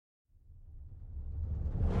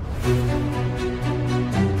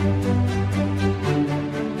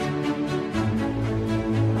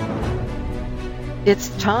It's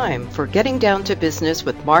time for Getting Down to Business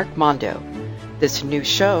with Mark Mondo. This new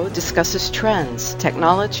show discusses trends,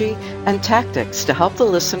 technology, and tactics to help the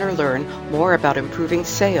listener learn more about improving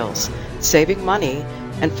sales, saving money,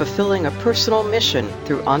 and fulfilling a personal mission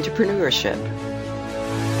through entrepreneurship.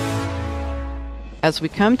 As we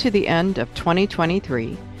come to the end of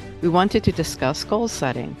 2023, we wanted to discuss goal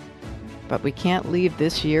setting. But we can't leave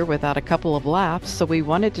this year without a couple of laughs, so we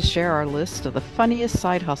wanted to share our list of the funniest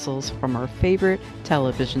side hustles from our favorite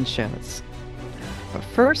television shows. But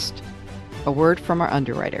first, a word from our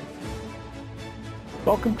underwriter.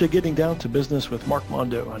 Welcome to Getting Down to Business with Mark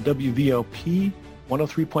Mondo on WVLP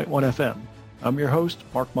 103.1 FM. I'm your host,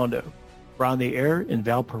 Mark Mondo. We're on the air in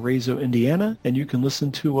Valparaiso, Indiana, and you can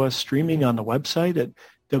listen to us streaming on the website at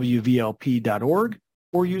wvlp.org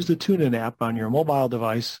or use the TuneIn app on your mobile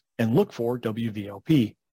device and look for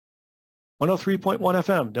WVLP. 103.1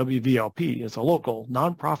 FM WVLP is a local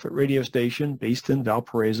nonprofit radio station based in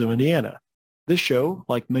Valparaiso, Indiana. This show,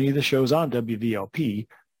 like many of the shows on WVLP,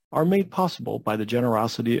 are made possible by the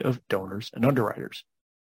generosity of donors and underwriters.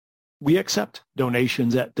 We accept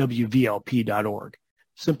donations at WVLP.org.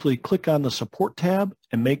 Simply click on the support tab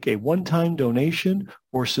and make a one-time donation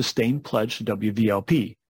or sustained pledge to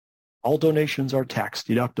WVLP. All donations are tax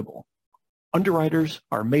deductible. Underwriters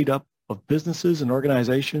are made up of businesses and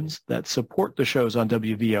organizations that support the shows on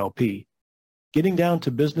WVLP. Getting Down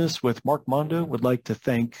to Business with Mark Mondo would like to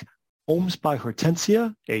thank Homes by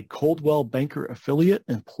Hortensia, a Coldwell Banker affiliate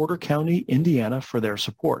in Porter County, Indiana, for their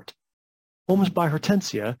support. Homes by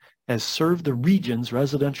Hortensia has served the region's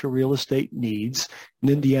residential real estate needs in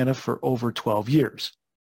Indiana for over 12 years.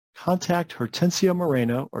 Contact Hortensia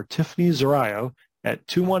Moreno or Tiffany Zarayo at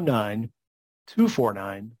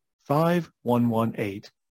 219-249-5118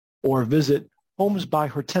 or visit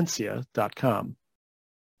homesbyhortensia.com.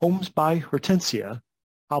 Homes by Hortensia,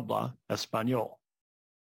 habla español.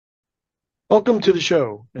 Welcome to the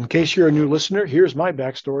show. In case you're a new listener, here's my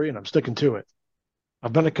backstory, and I'm sticking to it.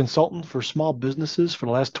 I've been a consultant for small businesses for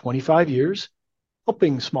the last 25 years,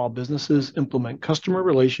 helping small businesses implement customer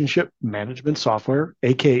relationship management software,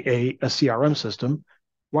 aka a CRM system,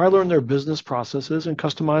 where I learn their business processes and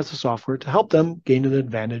customize the software to help them gain an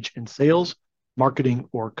advantage in sales, marketing,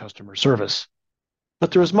 or customer service.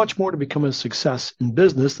 But there is much more to become a success in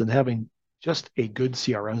business than having just a good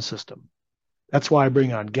CRM system. That's why I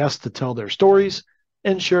bring on guests to tell their stories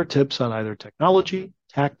and share tips on either technology,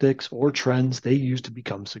 tactics, or trends they use to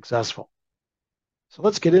become successful. So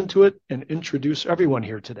let's get into it and introduce everyone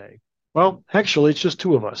here today. Well, actually, it's just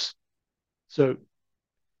two of us. So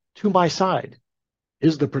to my side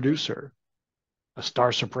is the producer, a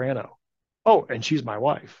star soprano. Oh, and she's my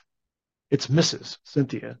wife. It's Mrs.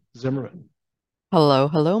 Cynthia Zimmerman. Hello,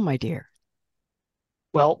 hello, my dear.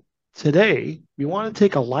 Well, today we want to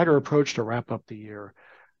take a lighter approach to wrap up the year.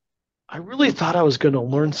 I really thought I was going to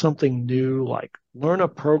learn something new, like learn a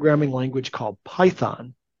programming language called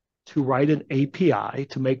Python to write an API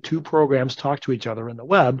to make two programs talk to each other in the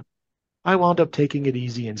web. I wound up taking it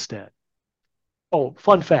easy instead. Oh,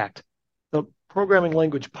 fun fact. The programming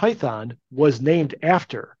language Python was named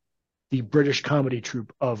after the British comedy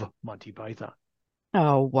troupe of Monty Python.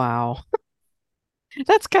 Oh, wow.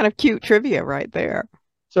 That's kind of cute trivia right there.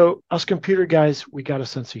 So us computer guys, we got a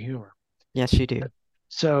sense of humor. Yes, you do.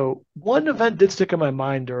 So one event did stick in my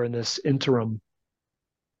mind during this interim.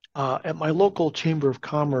 At my local Chamber of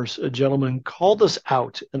Commerce, a gentleman called us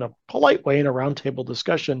out in a polite way in a roundtable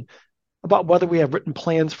discussion about whether we have written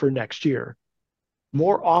plans for next year.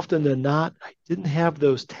 More often than not, I didn't have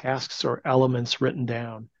those tasks or elements written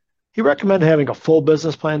down. He recommended having a full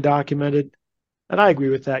business plan documented, and I agree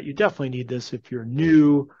with that. You definitely need this if you're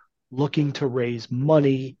new, looking to raise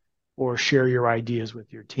money, or share your ideas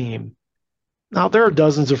with your team. Now, there are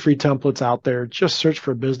dozens of free templates out there. Just search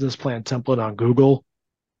for business plan template on Google,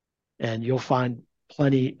 and you'll find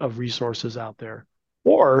plenty of resources out there.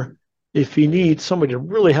 Or if you need somebody to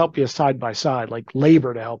really help you side by side, like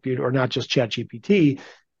labor to help you, or not just ChatGPT,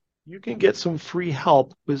 you can get some free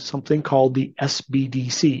help with something called the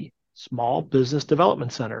SBDC, Small Business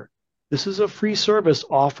Development Center. This is a free service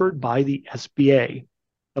offered by the SBA,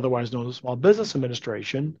 otherwise known as Small Business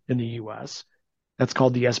Administration in the U.S. That's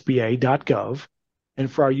called the SBA.gov.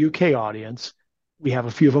 And for our UK audience, we have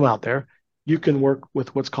a few of them out there. You can work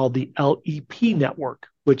with what's called the LEP network,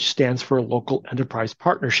 which stands for Local Enterprise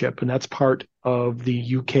Partnership, and that's part of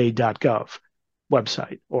the UK.gov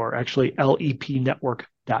website, or actually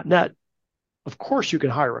lepnetwork.net. Of course, you can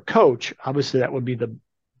hire a coach. Obviously, that would be the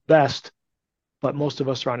best but most of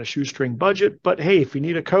us are on a shoestring budget. But hey, if you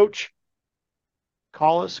need a coach,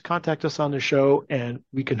 call us, contact us on the show, and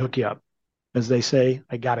we can hook you up. As they say,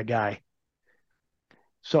 I got a guy.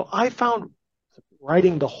 So I found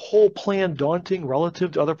writing the whole plan daunting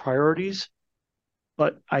relative to other priorities,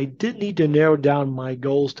 but I did need to narrow down my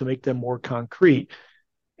goals to make them more concrete.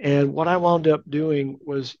 And what I wound up doing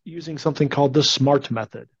was using something called the SMART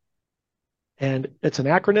method. And it's an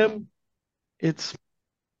acronym. It's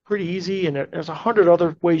pretty easy, and there's 100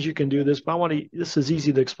 other ways you can do this, but this is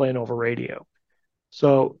easy to explain over radio.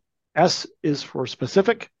 So S is for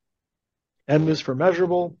specific, M is for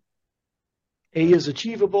measurable, A is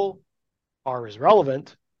achievable, R is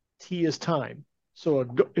relevant, T is time. So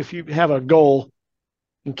if you have a goal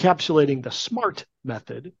encapsulating the SMART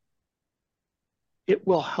method, it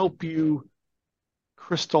will help you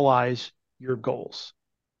crystallize your goals.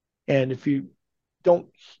 And if you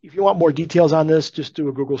want more details on this, just do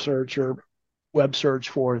a Google search or web search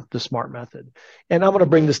for the SMART method. And I'm going to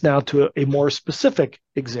bring this now to a more specific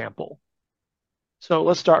example. So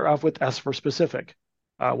let's start off with S for specific.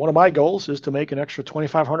 One of my goals is to make an extra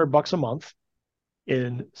 $2,500 a month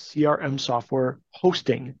in CRM software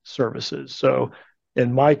hosting services. So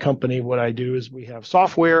in my company, what I do is we have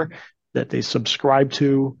software that they subscribe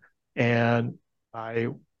to, and I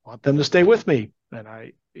want them to stay with me. And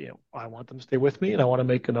I want them to stay with me, and I want to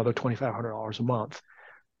make another $2,500 a month.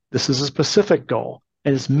 This is a specific goal,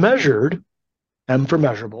 and it's measured, M for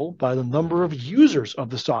measurable, by the number of users of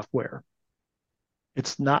the software.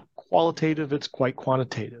 It's not qualitative, it's quite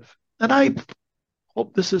quantitative. And I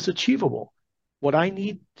hope this is achievable. What I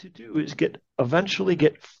need to do is eventually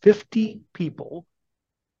get 50 people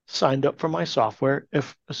signed up for my software,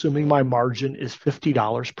 assuming my margin is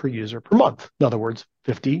 $50 per user per month. In other words,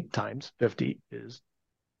 50 times 50 is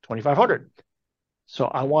 2,500. So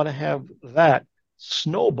I want to have that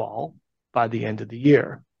snowball by the end of the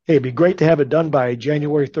year. Hey, it'd be great to have it done by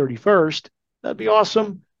January 31st. That'd be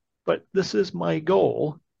awesome. But this is my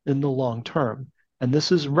goal in the long term. And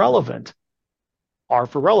this is relevant, R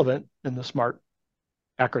for relevant in the SMART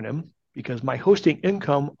acronym, because my hosting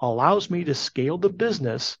income allows me to scale the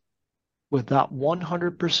business without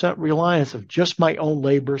 100% reliance of just my own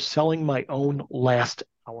labor, selling my own last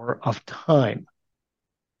hour of time.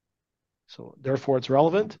 So therefore it's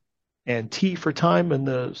relevant. And T for time in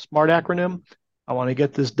the SMART acronym, I want to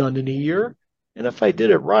get this done in a year. And if I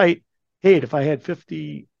did it right, hey, if I had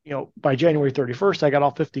 50, by January 31st, I got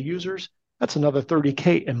all 50 users, that's another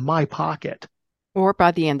 30K in my pocket. Or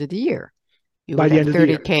by the end of the year, you by would the have end of the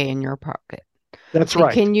year. 30K in your pocket. That's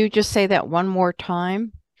right. Can you just say that one more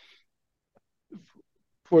time?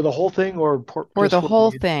 For the whole thing, or for the whole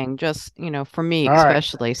thing, just, for me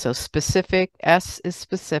especially. Right. So specific, S is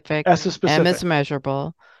specific, M is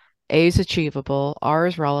measurable, A is achievable, R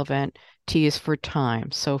is relevant, T is for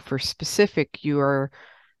time. So for specific, you are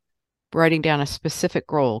writing down a specific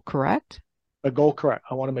goal, correct? A goal, correct.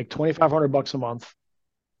 I want to make $2,500 a month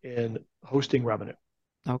in hosting revenue.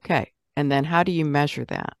 Okay. And then how do you measure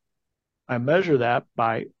that? I measure that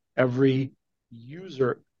by every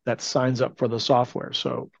user that signs up for the software.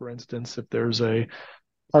 So for instance, if there's a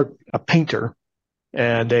painter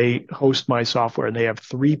and they host my software and they have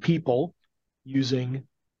 3 people using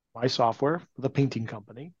my software for the painting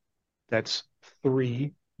company, that's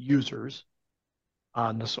 3 users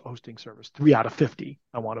on this hosting service, 3 out of 50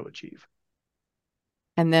 I want to achieve.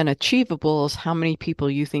 And then achievable is how many people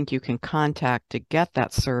you think you can contact to get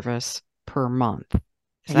that service per month.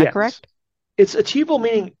 Is that correct? It's achievable,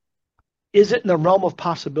 meaning, is it in the realm of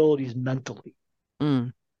possibilities mentally?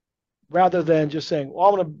 Rather than just saying, well,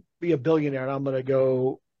 I'm going to be a billionaire and I'm going to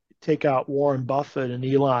go take out Warren Buffett and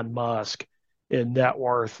Elon Musk in net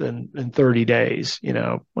worth in 30 days.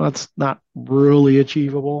 Well, that's not really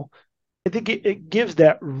achievable. I think it gives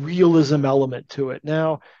that realism element to it.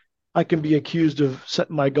 Now, I can be accused of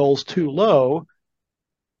setting my goals too low,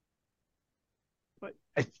 but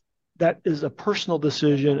that is a personal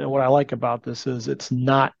decision. And what I like about this is it's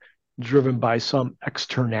not driven by some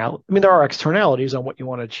externality. I mean, there are externalities on what you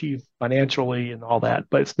want to achieve financially and all that,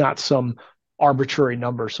 but it's not some arbitrary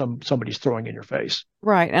number somebody's throwing in your face.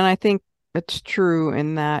 Right. And I think it's true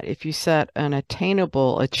in that if you set an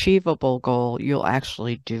attainable, achievable goal, you'll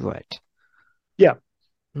actually do it. Yeah.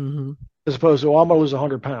 Mm-hmm. As opposed to, I'm going to lose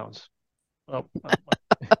 100 pounds. Oh,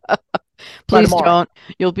 please don't.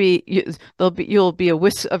 You'll be a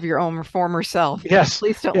whisk of your own former self. Yes.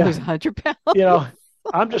 Please don't lose 100 pounds.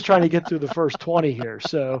 I'm just trying to get through the first 20 here.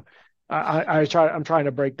 So I'm trying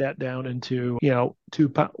to break that down into, 1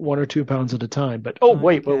 or 2 pounds at a time. But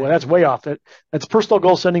wait, that's way off. That's personal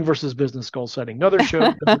goal setting versus business goal setting. Another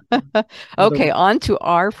show. Okay, on to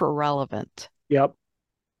R for relevant. Yep.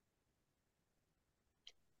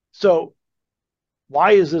 So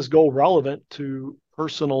why is this goal relevant to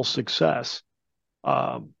personal success?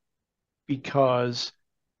 Um, because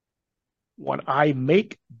when I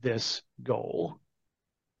make this goal,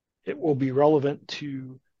 it will be relevant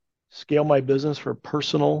to scale my business for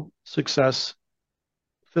personal success,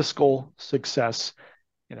 fiscal success.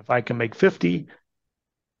 And if I can make 50,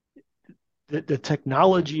 the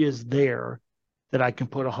technology is there that I can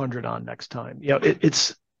put 100 on next time.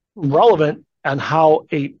 It's relevant on how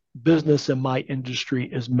a business in my industry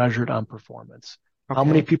is measured on performance. How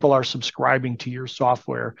many Okay. people are subscribing to your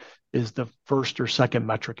software is the first or second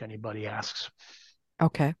metric anybody asks.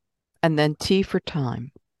 Okay. And then T for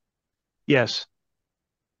time. Yes,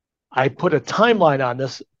 I put a timeline on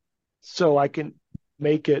this so I can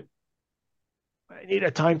make it. I need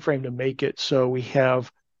a time frame to make it so we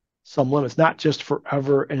have some limits, not just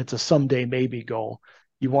forever and it's a someday maybe goal.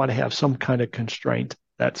 You want to have some kind of constraint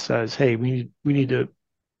that says, hey, we need to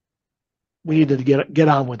get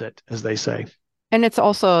on with it, as they say. And it's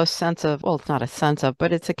also a sense of, well, it's not a sense of,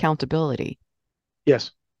 but it's accountability.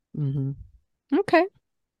 Yes. Hmm. Okay.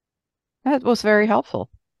 That was very helpful.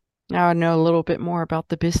 Now I know a little bit more about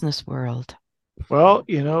the business world. Well,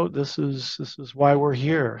 this is why we're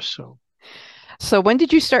here. So, So when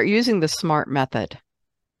did you start using the SMART method?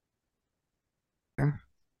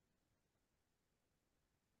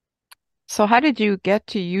 So how did you get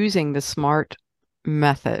to using the SMART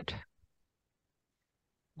method?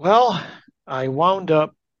 well, I wound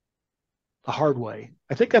up the hard way.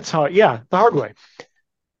 I think that's how, yeah, the hard way.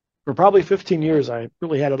 For probably 15 years, I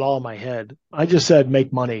really had it all in my head. I just said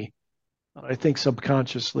make money. I think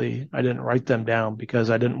subconsciously I didn't write them down because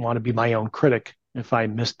I didn't want to be my own critic if I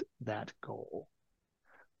missed that goal.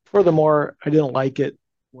 Furthermore, I didn't like it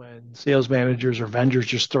when sales managers or vendors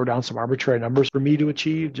just throw down some arbitrary numbers for me to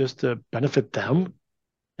achieve just to benefit them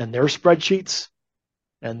and their spreadsheets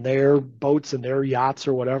and their boats and their yachts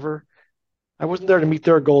or whatever. I wasn't there to meet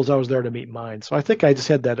their goals. I was there to meet mine. So I think I just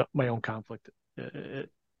had that my own conflict that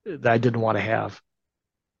I didn't want to have.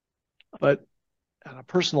 But on a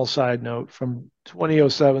personal side note, from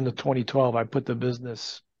 2007 to 2012, I put the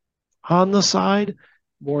business on the side,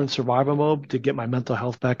 more in survival mode to get my mental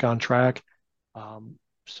health back on track.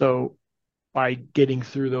 So by getting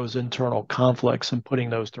through those internal conflicts and putting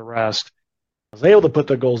those to rest, I was able to put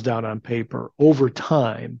the goals down on paper over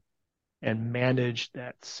time and manage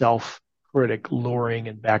that self critic luring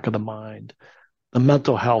in back of the mind. The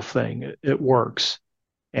mental health thing, it works.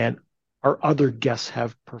 And our other guests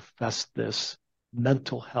have professed this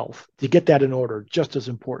mental health to get that in order, just as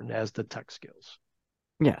important as the tech skills.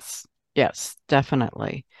 Yes, yes,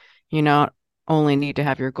 definitely. You not only need to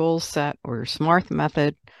have your goals set or your SMART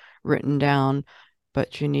method written down,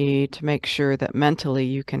 but you need to make sure that mentally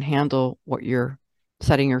you can handle what you're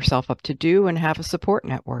setting yourself up to do and have a support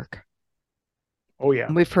network. Oh, yeah.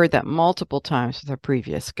 And we've heard that multiple times with our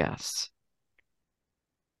previous guests.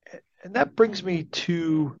 And that brings me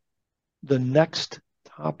to the next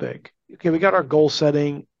topic. Okay, we got our goal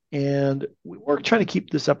setting, and we're trying to keep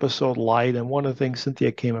this episode light. And one of the things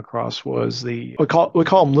Cynthia came across was we call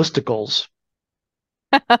them listicles.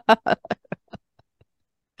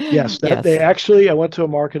 Yes, that they Yes. actually. I went to a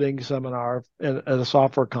marketing seminar at a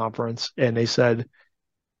software conference, and they said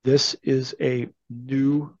this is a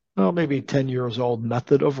new, well, maybe 10 years old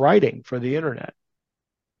method of writing for the internet.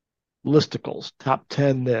 Listicles, top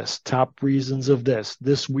 10 this, top reasons of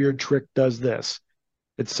this weird trick does this.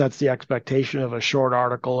 It sets the expectation of a short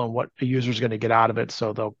article and what a user is going to get out of it,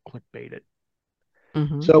 so they'll clickbait it.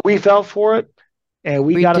 Hmm. So we fell for it, and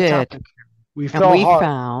we We got a did. topic. We And fell we hard.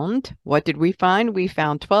 found, what did we find? We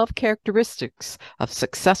found 12 characteristics of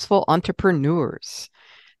successful entrepreneurs.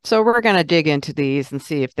 So we're going to dig into these and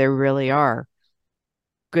see if they really are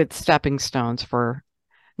good stepping stones for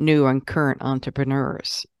new and current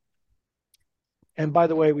entrepreneurs. And by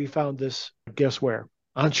the way, we found this, guess where?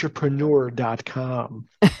 Entrepreneur.com.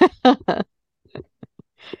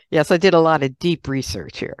 Yes, I did a lot of deep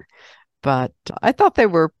research here, but I thought they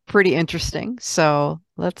were pretty interesting. So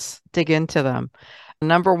let's dig into them.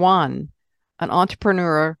 Number one, an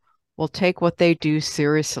entrepreneur will take what they do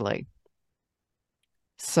seriously.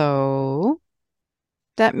 So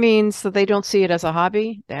that means that they don't see it as a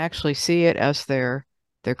hobby. They actually see it as their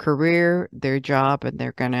career, their job, and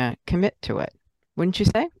they're going to commit to it. Wouldn't you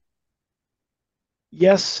say?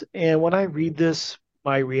 Yes, and when I read this,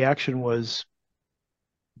 my reaction was,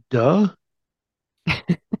 duh.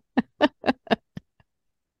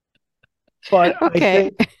 But I Okay.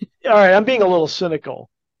 think, all right, I'm being a little cynical,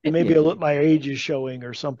 and maybe Yeah. my age is showing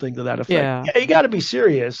or something to that effect. Yeah. Yeah, you got to be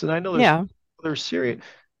serious, and I know there's Yeah. serious.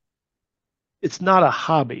 it's not a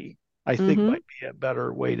hobby, I think Mm-hmm. might be a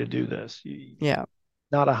better way to do this. Yeah.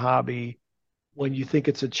 Not a hobby. When you think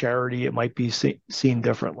it's a charity, it might be seen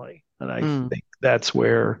differently. And I Mm. think that's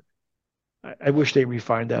where I wish they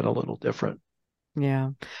refined that a little different.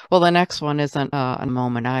 Yeah. Well, the next one isn't a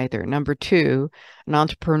moment either. Number two, an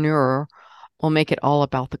entrepreneur will make it all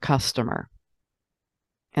about the customer.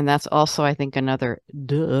 And that's also, I think, another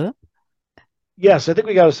duh. Yes, I think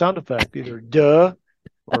we got a sound effect, either duh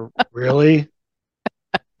or really.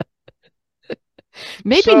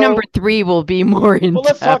 Maybe number So, three will be more in well,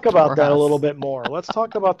 let's talk depth about for that a little us. bit more. Let's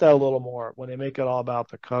talk about that a little more when they make it all about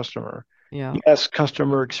the customer. Yeah. Yes,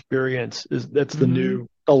 customer experience is that's Mm-hmm.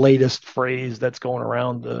 the latest phrase that's going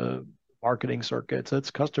around the marketing circuits.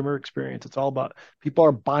 That's customer experience. It's all about people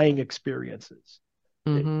are buying experiences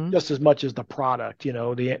Mm-hmm. just as much as the product.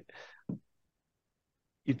 The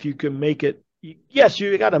if you can make it, yes,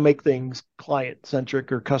 you got to make things client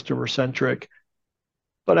centric or customer centric,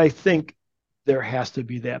 but I think there has to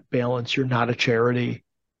be that balance. You're not a charity.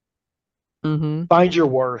 Mm-hmm. Find your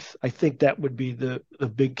worth. I think that would be the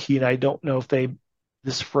big key. And I don't know if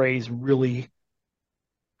this phrase really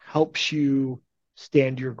helps you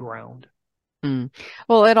stand your ground. Mm.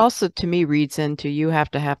 Well, it also, to me, reads into you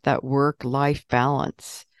have to have that work-life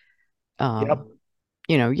balance. Yep. Um,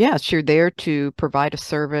 yes, you're there to provide a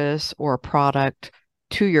service or a product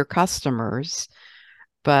to your customers,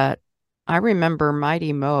 but I remember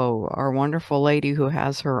Mighty Mo, our wonderful lady who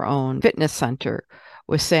has her own fitness center,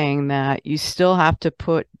 was saying that you still have to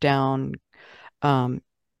put down, um,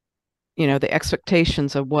 the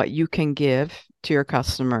expectations of what you can give to your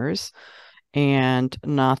customers and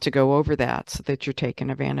not to go over that so that you're taken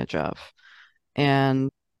advantage of.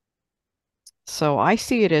 And so I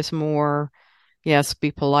see it as more, yes,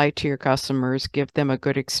 be polite to your customers, give them a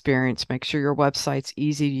good experience, make sure your website's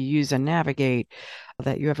easy to use and navigate,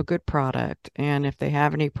 that you have a good product. And if they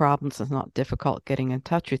have any problems, it's not difficult getting in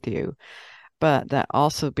touch with you. But that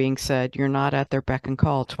also being said, you're not at their beck and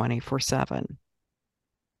call 24/7.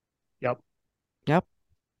 Yep. Yep.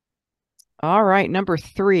 All right. Number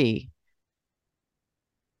three,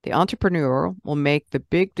 the entrepreneur will make the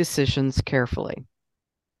big decisions carefully,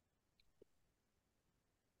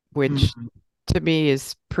 which Mm. to me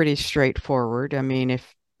is pretty straightforward. I mean,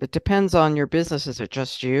 if it depends on your business, is it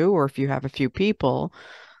just you, or if you have a few people,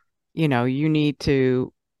 you need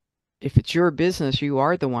to, if it's your business, you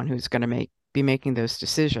are the one who's going to be making those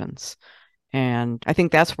decisions. And I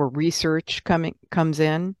think that's where research comes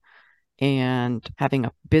in and having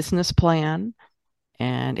a business plan.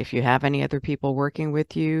 And if you have any other people working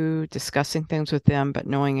with you, discussing things with them, but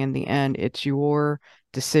knowing in the end it's your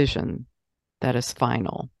decision that is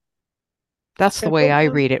final. That's the Okay. way I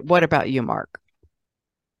read it. What about you, Mark?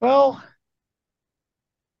 Well,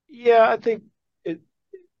 yeah, I think it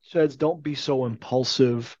says don't be so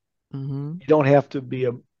impulsive. Mm-hmm. You don't have to be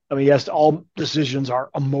a, I mean, yes, all decisions are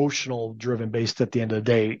emotional driven based at the end of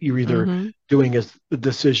the day. You're either Mm-hmm. doing a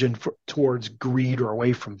decision towards greed or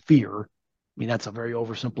away from fear. I mean, that's a very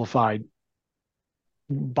oversimplified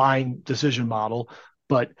buying decision model.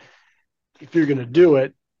 But if you're going to do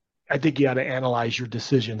it, I think you got to analyze your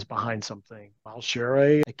decisions behind something. I'll share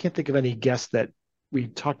I can't think of any guests that we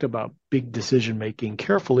talked about big decision making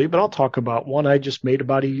carefully, but I'll talk about one I just made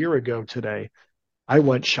about a year ago today. I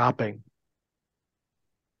went shopping.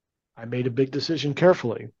 I made a big decision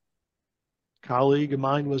carefully. A colleague of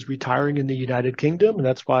mine was retiring in the United Kingdom, and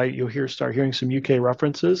that's why you'll start hearing some UK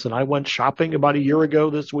references. And I went shopping about a year ago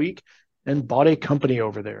this week and bought a company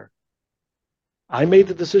over there. I made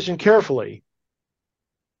the decision carefully.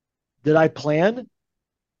 Did I plan?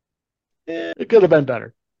 It could have been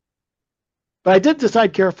better, but I did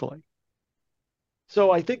decide carefully. So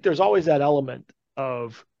I think there's always that element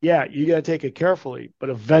of, yeah, you got to take it carefully, but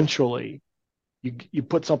eventually you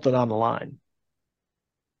put something on the line.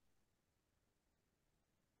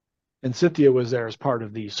 And Cynthia was there as part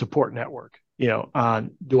of the support network.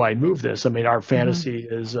 On do I move this? I mean, our Mm-hmm. fantasy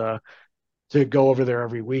is to go over there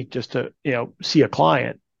every week just to see a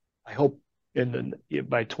client. I hope in the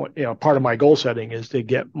by 20, part of my goal setting is to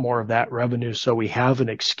get more of that revenue so we have an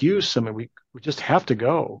excuse. I mean, we just have to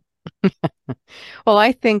go. Well,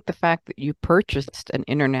 I think the fact that you purchased an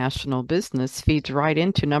international business feeds right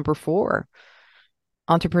into number four.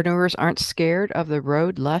 Entrepreneurs aren't scared of the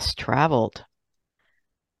road less traveled.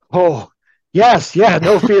 Oh, yes, yeah,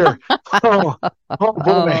 no fear. Oh, oh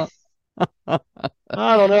boy. Uh,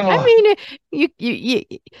 I don't I know. mean,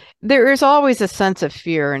 there is always a sense of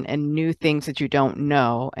fear and new things that you don't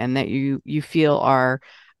know and that you feel are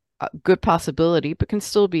a good possibility, but can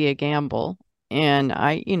still be a gamble. And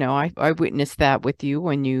I witnessed that with you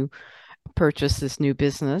when you purchased this new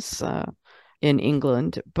business. in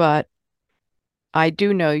England, but I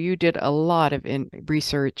do know you did a lot of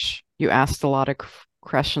research. You asked a lot of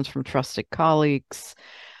questions from trusted colleagues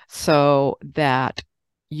so that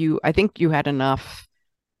I think you had enough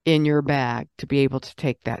in your bag to be able to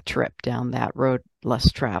take that trip down that road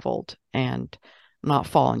less traveled and not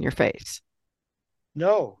fall on your face.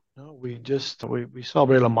 No, no, we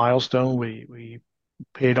celebrated a milestone. We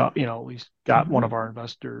paid off, we got one Hmm. of our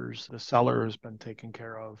investors, the seller has been taken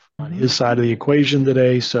care of on Hmm. his side of the equation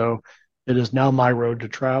today. So it is now my road to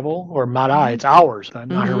travel, or not I, Hmm. it's ours. I'm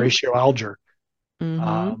not Hmm. Horatio Alger.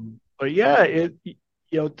 Hmm. But yeah,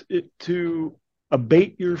 to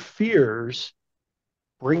abate your fears,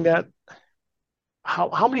 bring that.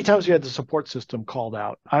 How many times have you had the support system called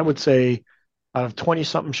out? I would say out of 20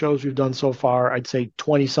 something shows we've done so far, I'd say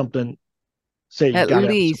 20 something say you got to have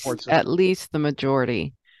a support At system. least the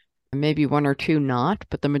majority, maybe one or two not,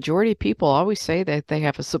 but the majority of people always say that they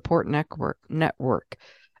have a support network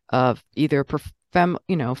of either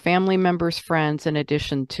family members, friends, in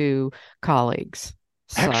addition to colleagues.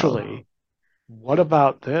 So, Actually, what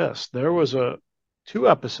about this? There was a two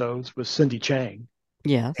episodes with Cindy Chang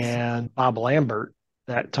yes, and Bob Lambert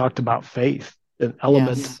that talked about faith, an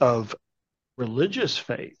element yes. of religious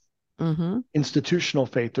faith, Mm-hmm. institutional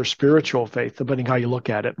faith, or spiritual faith, depending how you look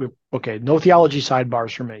at it. Okay, no theology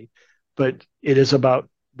sidebars for me, but it is about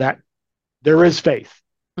that. There is faith.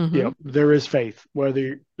 Mm-hmm. There is faith,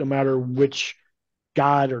 no matter which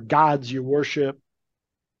God or gods you worship,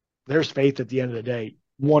 there's faith at the end of the day.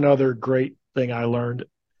 One other great thing I learned,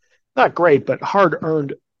 not great, but hard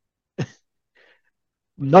earned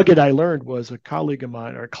nugget I learned was a colleague of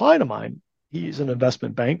mine or a client of mine. He's an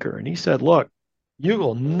investment banker, and he said, "Look, you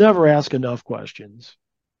will never ask enough questions,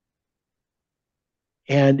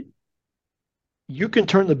 and you can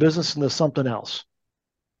turn the business into something else."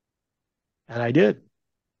 And I did.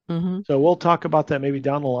 Mm-hmm. So we'll talk about that maybe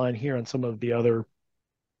down the line here on some of the other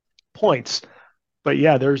points. But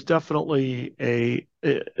yeah, there's definitely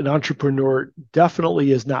an entrepreneur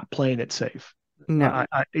definitely is not playing it safe. No.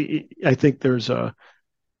 I think there's a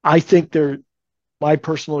I think there my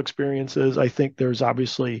personal experiences. I think there's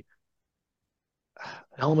obviously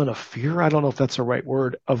an element of fear. I don't know if that's the right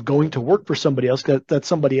word of going to work for somebody else. That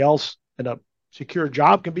somebody else in a secure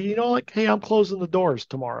job can be, like, hey, I'm closing the doors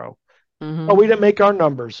tomorrow. Oh, Mm-hmm. we didn't make our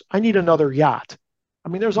numbers. I need another yacht. I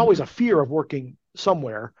mean, there's always Mm-hmm. a fear of working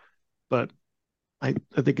somewhere, but I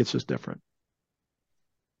think it's just different.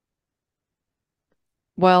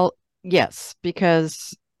 Well, yes,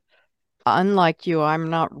 because unlike you, I'm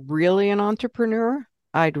not really an entrepreneur.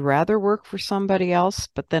 I'd rather work for somebody else,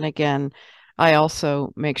 but then again, I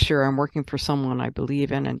also make sure I'm working for someone I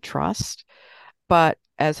believe in and trust. But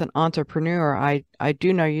as an entrepreneur, I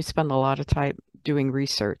do know you spend a lot of time doing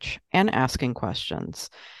research and asking questions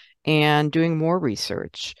and doing more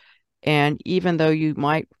research. And even though you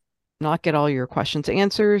might not get all your questions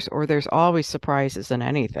answers, or there's always surprises in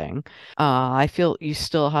anything, I feel you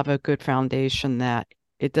still have a good foundation that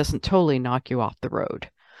it doesn't totally knock you off the road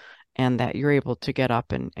and that you're able to get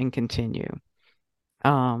up and continue.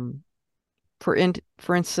 Um, for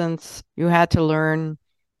instance, you had to learn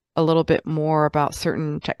a little bit more about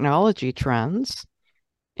certain technology trends.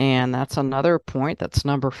 And that's another point that's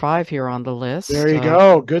number 5 here on the There list you of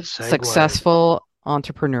go. Good segue. successful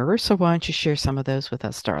entrepreneurs. So why don't you share some of those with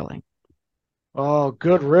us, darling? Oh,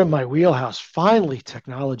 good rim, my wheelhouse. Finally,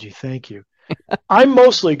 technology. Thank you. I'm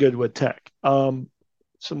mostly good with tech.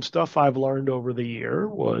 Some stuff I've learned over the year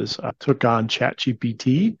was I took on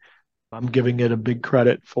ChatGPT. I'm giving it a big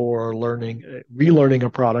credit for relearning a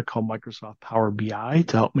product called Microsoft Power BI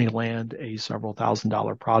to help me land a several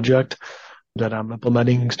 $1,000 project that I'm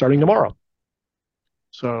implementing starting tomorrow.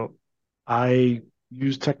 So I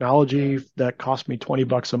use technology that cost me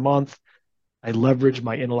 $20 a month. I leverage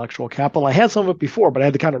my intellectual capital. I had some of it before, but I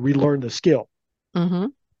had to kind of relearn the skill. Mm-hmm.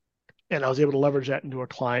 And I was able to leverage that into a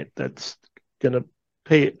client that's going to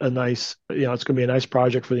pay a nice, it's going to be a nice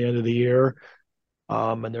project for the end of the year.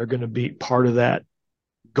 And they're going to be part of that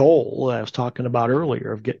goal that I was talking about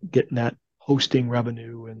earlier of getting that hosting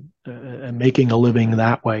revenue and making a living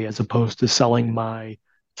that way as opposed to selling my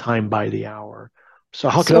time by the hour. So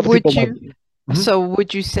how can So other people would like you Mhm. so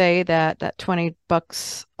would you say that that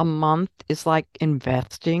 $20 a month is like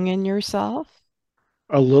investing in yourself?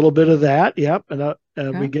 A little bit of that? Yep. And we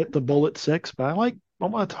Okay. get the bullet 6, but I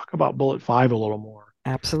want to talk about bullet 5 a little more.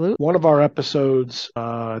 Absolutely. One of our episodes,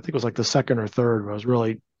 I think it was like the second or third, where I was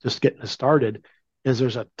really just getting it started, is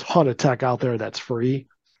there's a ton of tech out there that's free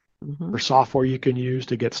Mm-hmm. for software you can use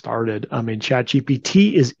to get started. I mean,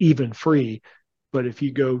 ChatGPT is even free, but if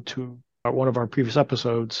you go to one of our previous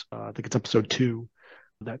episodes, I think it's episode 2,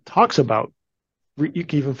 that talks about You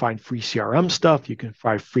can even find free CRM stuff. You can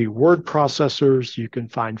find free word processors. You can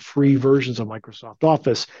find free versions of Microsoft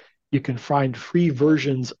Office. You can find free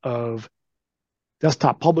versions of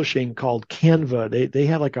desktop publishing called Canva. They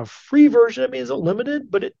have like a free version. I mean, it's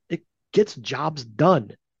limited, but it gets jobs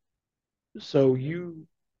done. So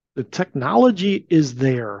the technology is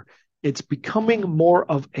there. It's becoming more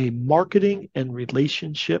of a marketing and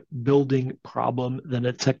relationship building problem than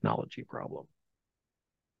a technology problem.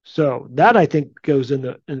 So that I think goes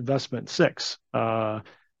into investment six,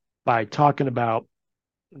 by talking about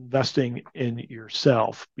investing in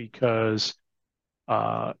yourself, because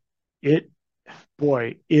uh, it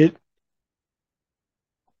boy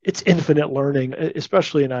it's infinite learning,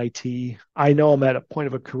 especially in IT. I know I'm at a point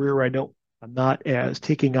of a career where I'm not as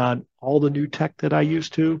taking on all the new tech that I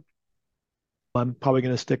used to. I'm probably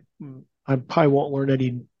going to stick. I probably won't learn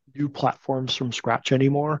any new platforms from scratch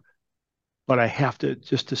anymore. But I have to,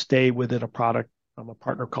 just to stay within a product. I'm a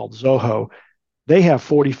partner called Zoho. They have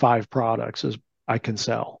 45 products as I can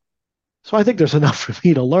sell. So I think there's enough for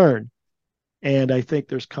me to learn. And I think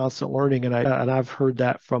there's constant learning, and I've heard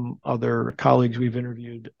that from other colleagues we've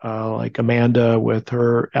interviewed, like Amanda with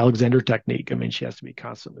her Alexander technique. I mean, she has to be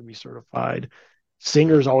constantly recertified.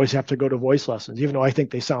 Singers always have to go to voice lessons, even though I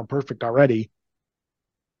think they sound perfect already.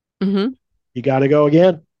 Mm-hmm. You got to go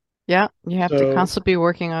again. Yeah, you have to So, constantly be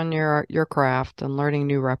working on your craft and learning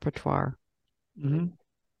new repertoire. mhm.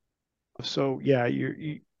 So yeah,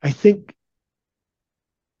 I think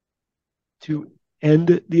to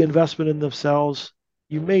end the investment in themselves,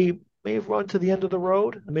 you may have run to the end of the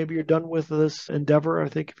road. Maybe you're done with this endeavor. I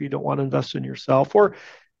think if you don't want to invest in yourself, or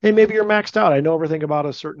hey, maybe you're maxed out. I know everything about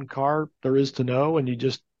a certain car there is to know, and you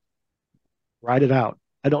just ride it out.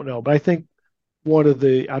 I don't know, but I think one of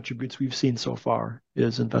the attributes we've seen so far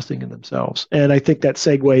is investing in themselves. And I think that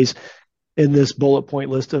segues in this bullet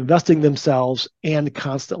point list of investing themselves and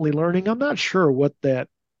constantly learning. I'm not sure what that,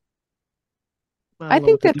 I I don't know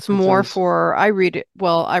think what the that's difference more is. for, I read it,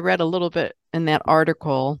 well, I read a little bit in that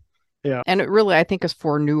article, Yeah, and it really, I think, is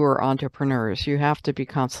for newer entrepreneurs. You have to be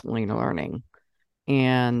constantly learning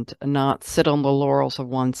and not sit on the laurels of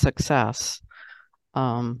one success,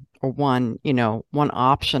 or one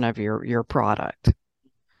option of your product.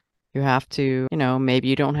 You have to, maybe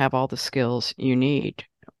you don't have all the skills you need.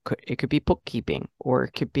 It could be bookkeeping, or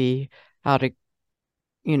it could be how to,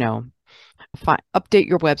 you know, update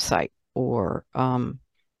your website, or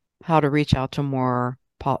how to reach out to more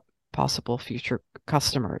possible future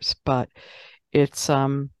customers. But it's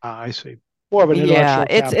I see. More of an yeah, intellectual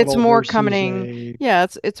it's capital more versus coming, a yeah,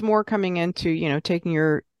 it's more coming into, taking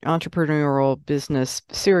your entrepreneurial business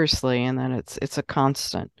seriously, and then it's a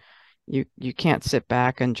constant. You can't sit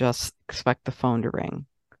back and just expect the phone to ring.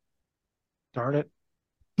 darn it.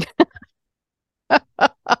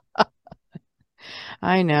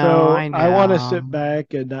 I know, So I I want to know. sit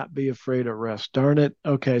back and not be afraid of risk. Darn it.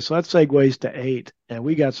 Okay, so that segues to eight. And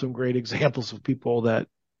we got some great examples of people that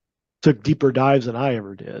took deeper dives than I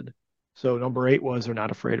ever did. So number eight was they're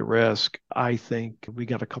not afraid of risk. I think we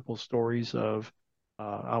got a couple of stories of,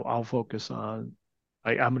 I'll focus on,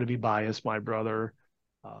 I'm going to be biased, my brother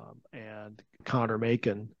and Connor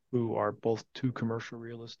Macon, who are both two commercial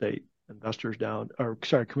real estate investors or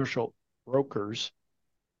sorry, commercial brokers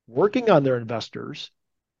working on their investor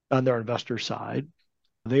side.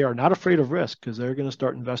 They are not afraid of risk because they're going to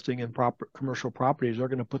start investing in proper commercial properties. They're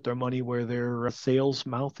going to put their money where their sales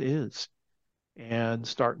mouth is and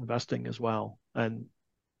start investing as well. And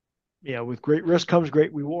with great risk comes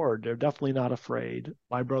great reward. They're definitely not afraid.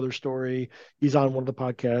 My brother's story, he's on one of the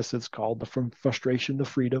podcasts. It's called "The From Frustration to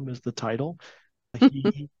Freedom" is the title.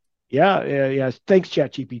 He, yeah. Thanks,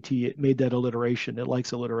 ChatGPT. It made that alliteration. It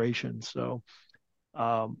likes alliteration. So,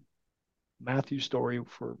 um, Matthew's story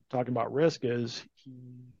for talking about risk is he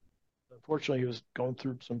was going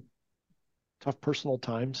through some tough personal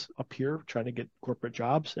times up here trying to get corporate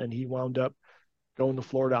jobs, and he wound up going to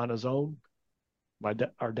Florida on his own.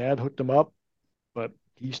 Our dad hooked him up, but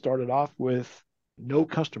he started off with no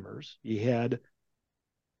customers. He had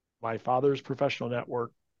my father's professional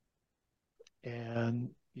network, and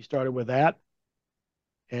he started with that.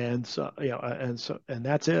 And so, and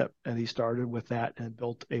that's it. And he started with that and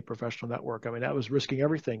built a professional network. I mean, that was risking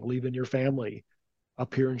everything, leaving your family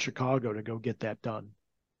up here in Chicago to go get that done.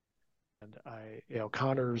 And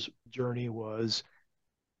Connor's journey was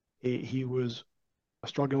he was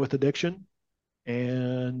struggling with addiction,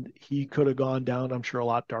 and he could have gone down, I'm sure, a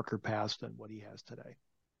lot darker paths than what he has today.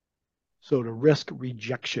 So to risk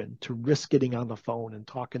rejection, to risk getting on the phone and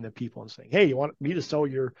talking to people and saying, "Hey, you want me to sell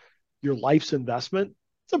your life's investment?"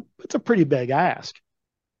 It's a pretty big ask.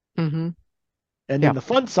 Mm-hmm. And then Yeah. the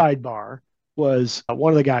fun sidebar. was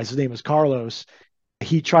one of the guys. His name was Carlos.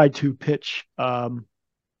 He tried to pitch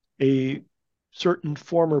a certain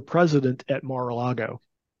former president at Mar-a-Lago.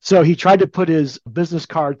 So he tried to put his business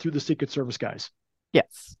card through the Secret Service guys.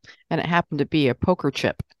 Yes. And it happened to be a poker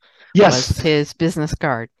chip was Yes, his business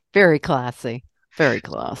card. Very classy. Very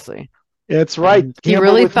classy. it's right. And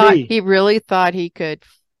Gamble with me. he really thought he could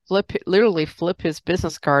literally flip his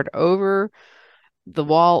business card over the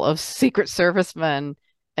wall of Secret Servicemen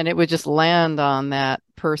and it would just land on that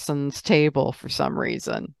person's table for some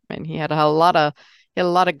reason. And he had a lot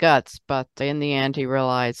of guts, but in the end he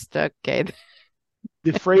realized, okay,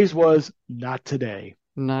 The phrase was "not today."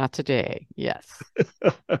 not today. Yes.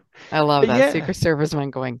 I love that. Yeah, Secret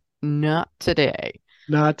Serviceman going, not today.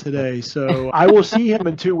 not today. So I will see him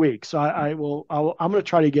in 2 weeks. So I'm going to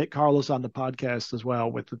try to get Carlos on the podcast as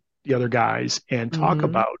well with the other guys and talk Mm-hmm.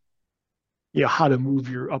 about how to move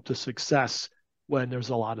you up to success when there's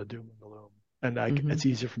a lot of doom and gloom, and Mm-hmm. it's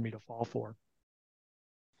easier for me to fall for.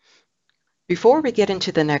 Before we get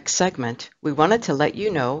into the next segment, we wanted to let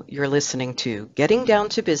you know you're listening to Getting Down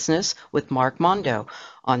to Business with Mark Mondo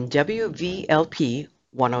on WVLP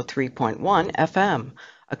 103.1 FM,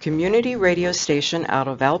 a community radio station out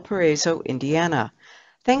of Valparaiso, Indiana.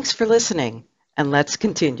 Thanks for listening, and let's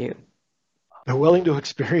continue. They're willing to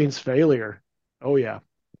experience failure. Oh yeah.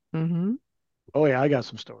 Mm-hmm. Oh yeah. I got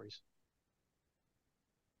some stories.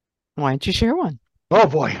 Why don't you share one? Oh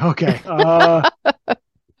boy. Okay.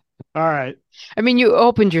 All right. I mean, you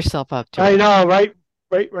opened yourself up to I it. know, right?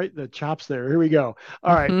 Right. The chops there. Here we go.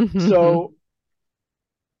 All right. So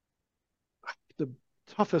the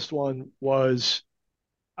toughest one was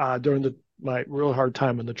during my real hard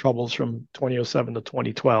time in the troubles from 2007 to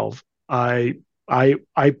 2012. I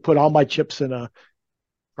put all my chips in a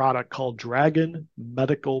product called Dragon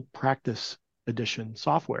Medical Practice Edition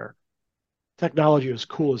software. Technology was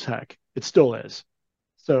cool as heck. It still is.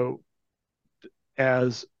 So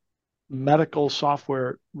as medical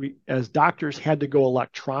software, as doctors had to go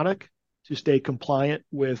electronic to stay compliant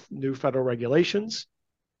with new federal regulations,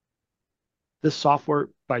 this software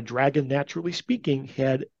by Dragon, naturally speaking,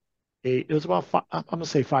 had it was about I'm gonna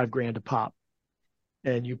say $5,000 a pop,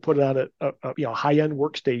 and you put it on a high-end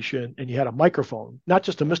workstation, and you had a microphone, not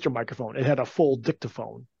just a Mister microphone. It had a full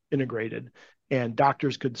dictaphone integrated, and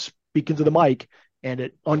doctors could speak into the mic, and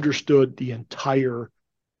it understood the entire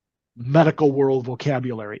medical world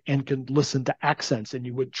vocabulary and can listen to accents, and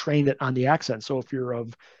you would train it on the accent. So if you're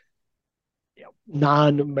of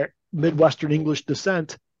non-Midwestern English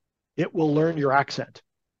descent, it will learn your accent.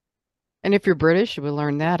 And if you're British, you will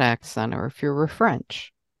learn that accent, or if you're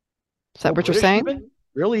French. Is that what British you're saying?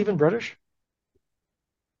 Really, even British?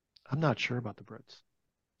 I'm not sure about the Brits.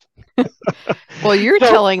 Well, you're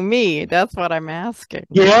telling me. That's what I'm asking.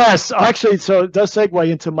 Yes, actually, so it does segue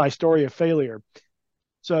into my story of failure.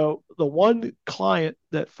 So the one client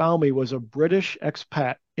that found me was a British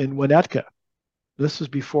expat in Winnetka. This was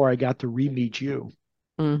before I got to re-meet you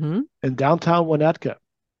Mm-hmm. in downtown Winnetka.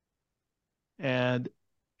 And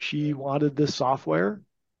she wanted this software.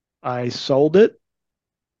 I sold it.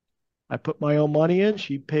 I put my own money in.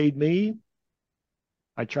 She paid me.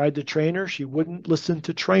 I tried to train her. She wouldn't listen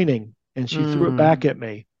to training, and she threw it back at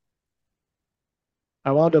me.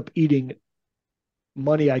 I wound up eating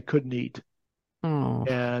money I couldn't eat. Oh.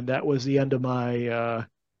 And that was the end of my,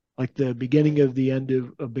 like the beginning of the end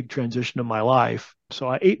of a big transition in my life. So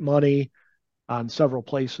I ate money on several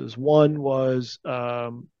places. One was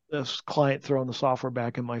this client throwing the software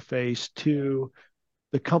back in my face. Two,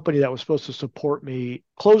 the company that was supposed to support me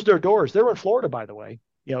closed their doors. They were in Florida, by the way.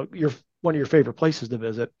 One of your favorite places to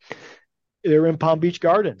visit. They're in Palm Beach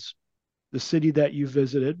Gardens, the city that you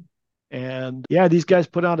visited. And yeah, these guys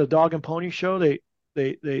put on a dog and pony show. They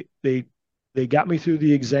got me through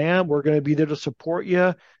the exam. We're going to be there to support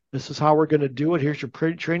you. This is how we're going to do it. Here's your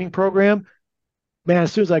training program. Man,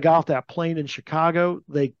 as soon as I got off that plane in Chicago,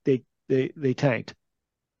 they tanked.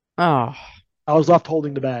 Oh. I was left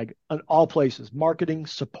holding the bag on all places, marketing,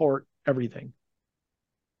 support, everything.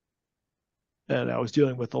 And I was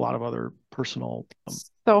dealing with a lot of other personal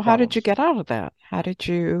So how did you problems. get out of that? How did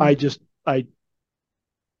you? I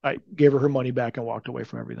gave her money back and walked away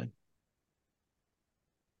from everything.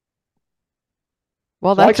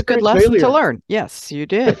 Well, So I that's a good lesson failure. to learn. Yes, you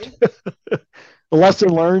did. The lesson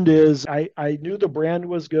learned is I knew the brand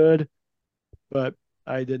was good, but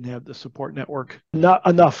I didn't have the support network. Not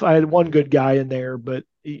enough. I had one good guy in there, but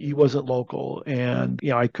he wasn't local, and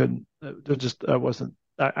I couldn't. I wasn't.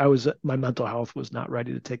 I was. My mental health was not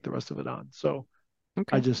ready to take the rest of it on. So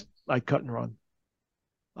Okay. I cut and run.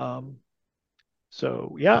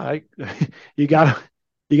 So yeah, you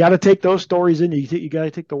gotta take those stories in. You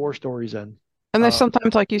gotta take the war stories in. And there's Uh,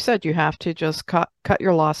 sometimes, like you said, you have to just cut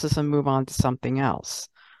your losses and move on to something else.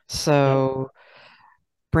 yep, So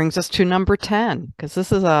brings us to number 10, because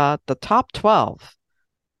this is the top 12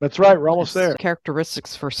 that's right. We're almost best there.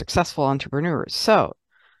 characteristics for successful entrepreneurs. So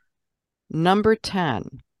number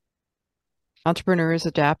 10, entrepreneurs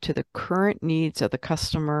adapt to the current needs of the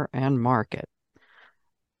customer and market.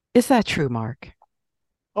 Is that true, Mark?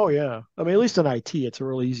 Oh yeah. I mean, at least in IT, it's a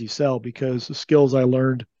really easy sell because the skills I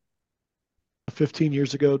learned 15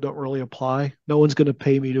 years ago don't really apply. No one's going to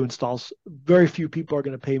pay me to install. Very few people are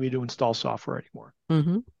going to pay me to install software anymore.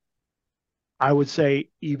 Mm-hmm. I would say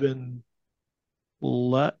even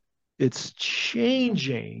let it's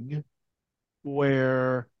changing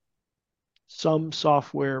where some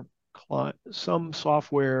software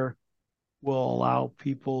will allow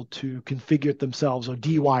people to configure it themselves or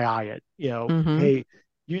DIY it. Mm-hmm. Hey,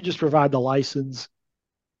 you just provide the license,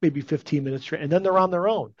 maybe 15 minutes, and then they're on their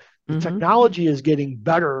own. The Mm-hmm. technology is getting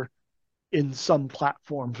better in some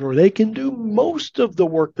platforms where they can do most of the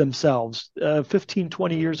work themselves. 15,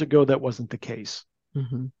 20 years ago, that wasn't the case.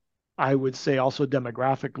 Mm-hmm. I would say also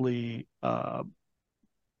demographically,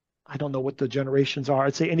 I don't know what the generations are.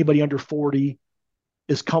 I'd say anybody under 40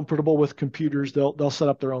 is comfortable with computers. They'll set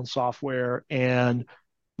up their own software, and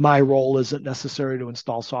my role isn't necessary to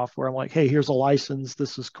install software. I'm like, hey, here's a license.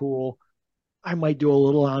 This is cool. I might do a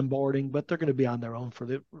little onboarding, but they're going to be on their own for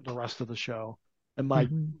the rest of the show. And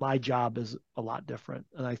Mm-hmm. my job is a lot different.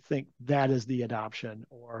 And I think that is the adoption,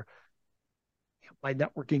 or my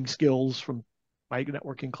networking skills from my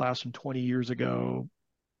networking class from 20 years ago.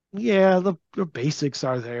 Yeah, the basics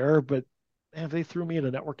are there, but man, if they threw me in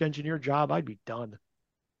a network engineer job, I'd be done.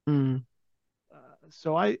 Mm.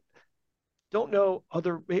 So I don't know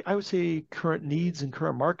other, I would say current needs and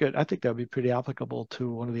current market. I think that would be pretty applicable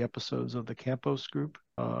to one of the episodes of the Campos group,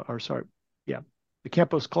 or sorry, yeah, the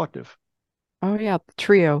Campos Collective. Oh yeah, the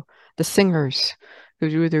trio, the singers who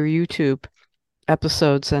do their YouTube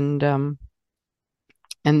episodes, and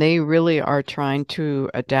they really are trying to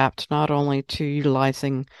adapt not only to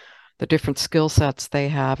utilizing the different skill sets they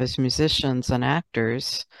have as musicians and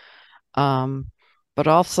actors, um, but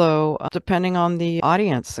also depending on the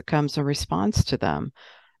audience that comes in response to them,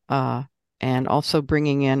 uh, and also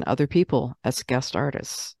bringing in other people as guest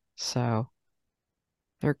artists. So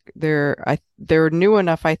they're new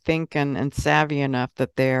enough, I think, and savvy enough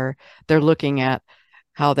that they're looking at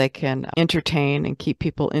how they can entertain and keep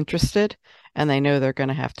people interested, and they know they're going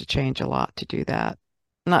to have to change a lot to do that.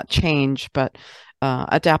 Not change, but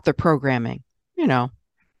adapt their programming. You know,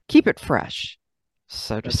 keep it fresh,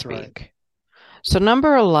 so to That's right. speak. So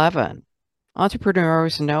number 11,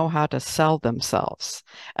 entrepreneurs know how to sell themselves.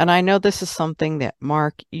 And I know this is something that,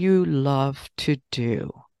 Mark, you love to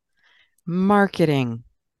do. Marketing.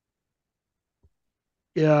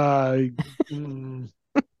 Yeah. mm,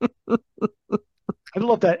 I don't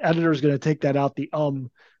know if that editor is going to take that out.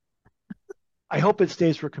 I hope it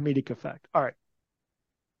stays for comedic effect. All right.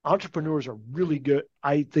 Entrepreneurs are really good.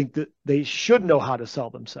 I think that they should know how to sell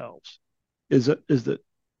themselves. Is the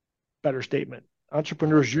better statement.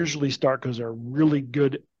 Entrepreneurs usually start because they're really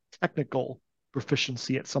good technical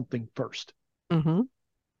proficiency at something first. Mm-hmm.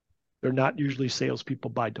 They're not usually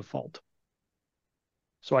salespeople by default.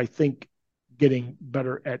 So I think getting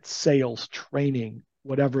better at sales training,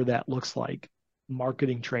 whatever that looks like,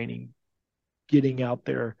 marketing training, getting out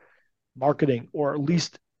there, marketing, or at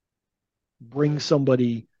least bring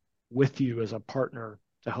somebody with you as a partner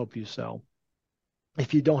to help you sell.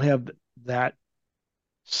 If you don't have that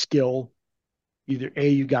skill, either A,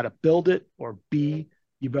 you got to build it, or B,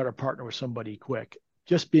 you better partner with somebody quick.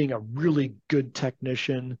 Just being a really good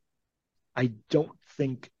technician, I don't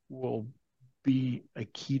think will be a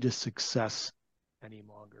key to success any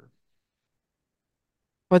longer.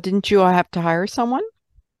 Well, didn't you have to hire someone,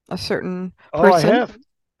 a certain Oh, I person? have.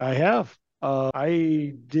 I have.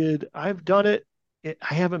 I've done it.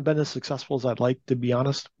 I haven't been as successful as I'd like, to be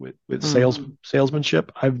honest, with Mm.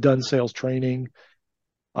 salesmanship. I've done sales training.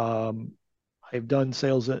 Um, I've done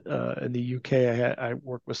sales in the UK. I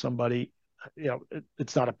worked with somebody.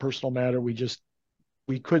 It's not a personal matter.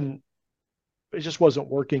 We couldn't. It just wasn't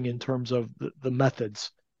working in terms of the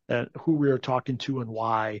methods and who we were talking to and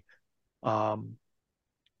why. Um,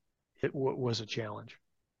 was a challenge.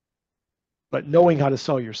 But knowing how to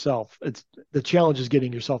sell yourself, it's the challenge is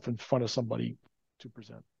getting yourself in front of somebody to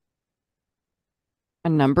present.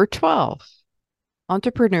 And number 12,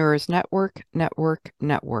 entrepreneurs network, network,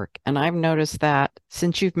 network. And I've noticed that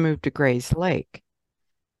since you've moved to Grays Lake,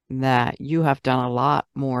 that you have done a lot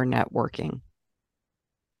more networking.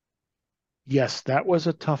 Yes, that was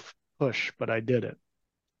a tough push, but I did it.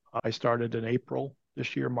 I started in April.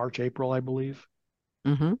 this year, March, April, I believe.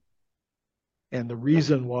 Mm-hmm. And the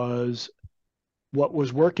reason was what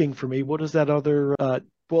was working for me. What is that other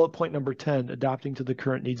bullet point number 10? Adapting to the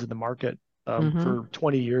current needs of the market. Mm-hmm. For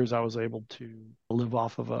 20 years, I was able to live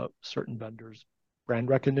off of a certain vendor's brand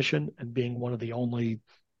recognition and being one of the only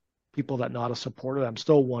people that know how to support it. I'm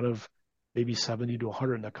still one of maybe 70 to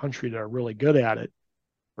 100 in the country that are really good at it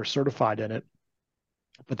or certified in it,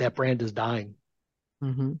 but that brand is dying.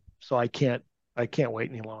 Mm-hmm. So I can't wait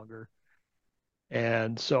any longer.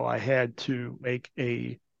 And so I had to make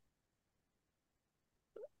a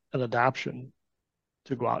an adoption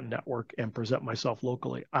to go out and network and present myself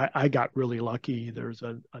locally. I got really lucky. There's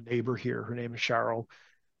a neighbor here. Her name is Cheryl,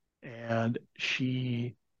 and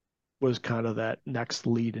she was kind of that next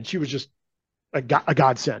lead, and she was just a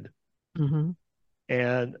godsend. Mm-hmm.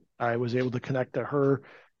 And I was able to connect to her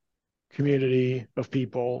community of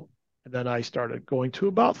people. And then I started going to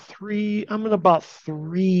I'm in about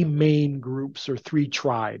three main groups or three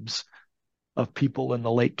tribes of people in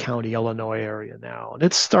the Lake County, Illinois area now. And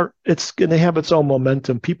it's going to have its own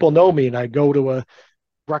momentum. People know me, and I go to a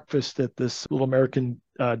breakfast at this little American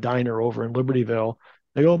diner over in Libertyville.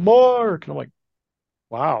 They go, Mark. And I'm like,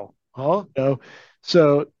 wow, huh?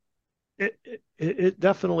 So it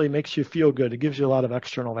definitely makes you feel good. It gives you a lot of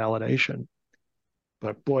external validation.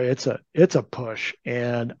 But boy, it's a push.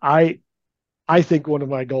 And I think one of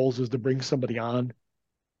my goals is to bring somebody on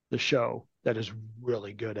the show that is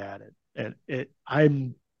really good at it. And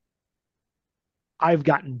I've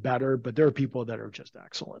gotten better, but there are people that are just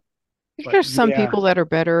excellent. But There's some yeah, people that are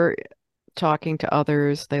better talking to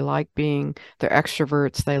others. They're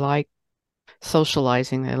extroverts. They like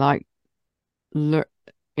socializing. They like lear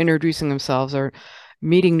introducing themselves or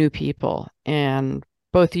meeting new people. And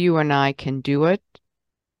both you and I can do it.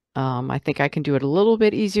 I think I can do it a little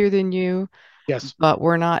bit easier than you, yes, but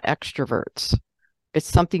we're not extroverts. It's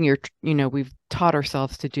something we've taught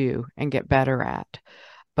ourselves to do and get better at.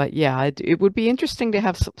 But yeah, it would be interesting to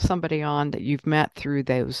have somebody on that you've met through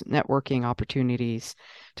those networking opportunities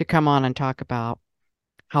to come on and talk about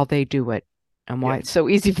how they do it and why yeah, it's so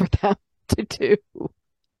easy for them to do.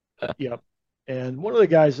 yeah. And one of the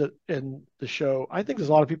guys that in the show, I think there's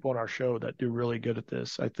a lot of people on our show that do really good at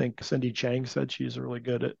this. I think Cindy Chang said she's really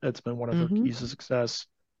good at it's been one of her Hmm. keys to success.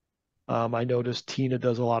 I noticed Tina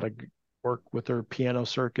does a lot of work with her piano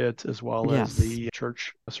circuit as well as Yes. the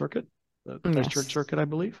church circuit, the Christ church Yes. circuit, I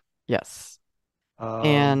believe. Yes. Um,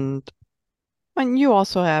 And you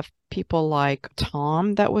also have people like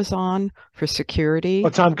Tom that was on for oh, security.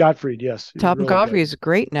 Tom Gottfried, yes, he's Tom really Godfrey good. is a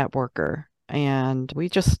great networker. And we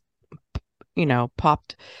just,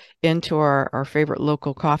 popped into our favorite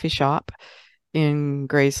local coffee shop in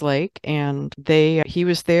Grays Lake, and he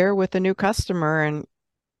was there with a new customer and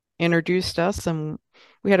introduced us, and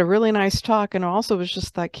we had a really nice talk. And also, it was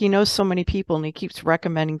just like he knows so many people, and he keeps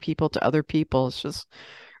recommending people to other people. It's just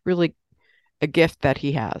really a gift that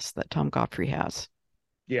he has, that Tom Godfrey has.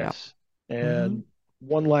 Yeah. Yes. Hmm. And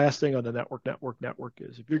one last thing on the network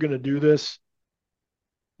is if you're going to do this,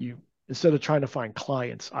 you instead of trying to find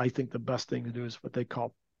clients, I think the best thing to do is what they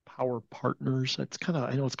call power partners.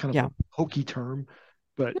 I know it's kind of Yeah. a hokey term,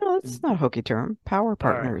 but No, that's not a hokey term. Power all right.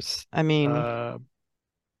 partners. I mean, Uh,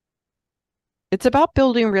 it's about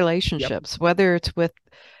building yep. relationships, whether it's with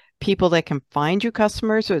people that can find you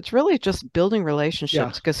customers, or it's really just building Yeah.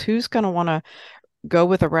 relationships, because who's going to want to go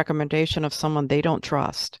with a recommendation of someone they don't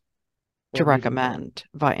trust to Or even know. recommend,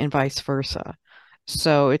 and vice versa.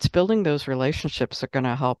 So it's building those relationships that are going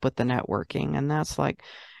to help with the networking. And that's like,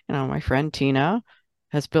 my friend Tina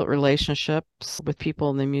has built relationships with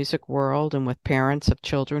people in the music world and with parents of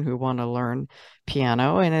children who want to learn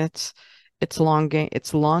piano. And it's a long game.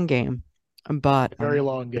 It's a long game, but Very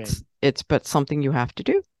long it's game. it's but something you have to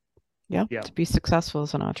do. Yeah, Yeah. to be successful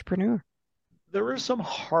as an entrepreneur. There is some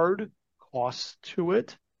hard costs to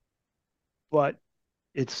it, but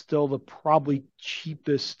it's still the probably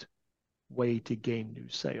cheapest way to gain new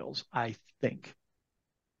sales, I think,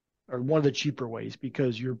 or one of the cheaper ways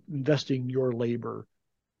because you're investing your labor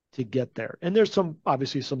to get there. And there's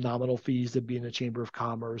obviously some nominal fees to be in the Chamber of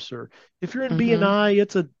Commerce, or if you're in Mm-hmm. BNI,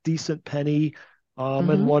 it's a decent penny. In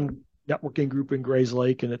Mm-hmm. one networking group in Grays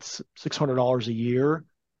Lake, and it's $600 a year.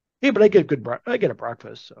 Hey, but I get a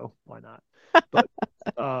breakfast, so why not? But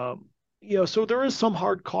so there is some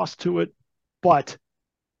hard cost to it, but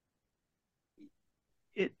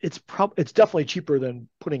it's definitely cheaper than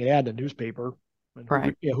putting an ad in a newspaper. And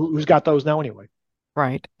Right. who's got those now anyway?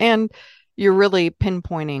 Right. And you're really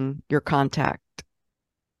pinpointing your contact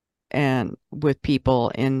and with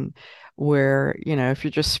people in where, if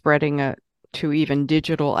you're just spreading it to even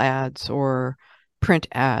digital ads or print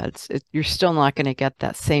ads, you're still not going to get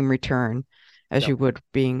that same return as No, you would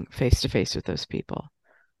being face to face with those people.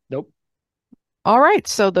 nope. All right,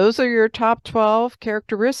 so those are your top 12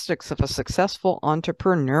 characteristics of a successful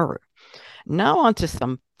entrepreneur. Now, on to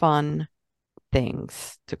some fun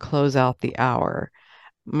things to close out the hour.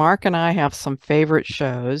 Mark and I have some favorite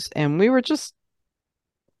shows, and we were just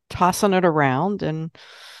tossing it around, and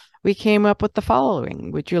we came up with the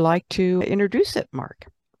following. Would you like to introduce it, Mark?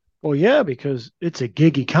 Well, yeah, because it's a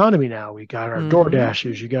gig economy now. We got our Mm-hmm.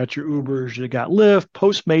 DoorDashes, you got your Ubers, you got Lyft,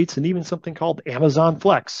 Postmates, and even something called Amazon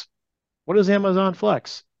Flex. What is Amazon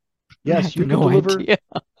Flex? I Yes, have no idea.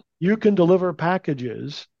 you can deliver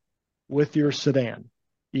packages with your sedan.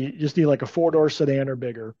 You just need like a four-door sedan or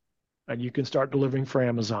bigger, and you can start delivering for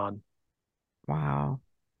Amazon. Wow.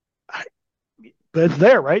 But it's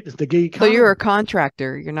there, right? It's the gig So you're a economy.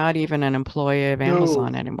 contractor. You're not even an employee of No,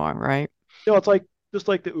 Amazon anymore, right? it's like just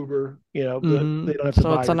like the Uber, but Mm-hmm. they don't have to So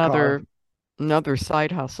buy it's your car. another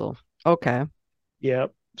side hustle. Okay. Yeah.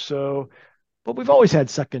 So, but we've always had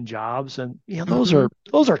second jobs, and Mm-hmm.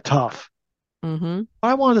 those are tough. Mm-hmm.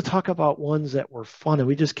 I wanted to talk about ones that were fun, and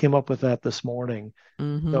we just came up with that this morning.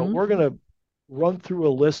 So Mm-hmm. we're gonna run through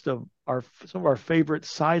a list of our some of our favorite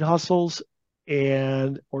side hustles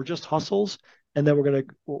and or just hustles, and then we're gonna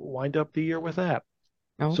wind up the year with that.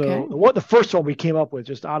 So Okay. what the first one we came up with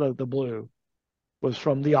just out of the blue was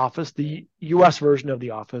from The Office, the U.S. version of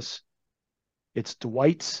The Office. It's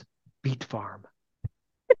Dwight's Beet Farm.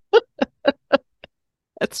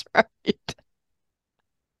 That's right.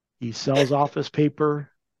 He sells office paper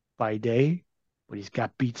by day, but he's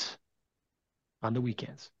got beets on the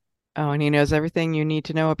weekends. Oh, and he knows everything you need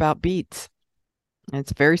to know about beets. And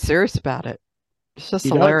it's very serious about it. It's just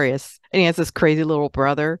He does. hilarious. And he has this crazy little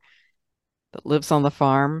brother that lives on the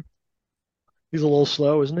farm. He's a little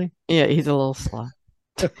slow, isn't Yeah, he's a little slow.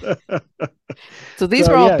 he? So these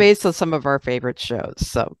So were all yeah. based on some of our favorite shows.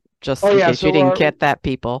 So just Oh in yeah. case you So didn't our get that,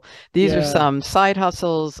 people, these are yeah some side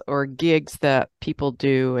hustles or gigs that people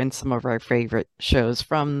do in some of our favorite shows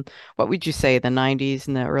from, what would you say, the 90s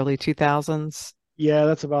and the early 2000s? yeah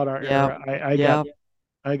that's about our Yep. era. Yep.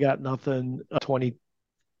 I got nothing.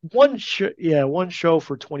 1 show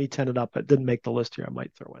for 2010 and up. It didn't make the list here. I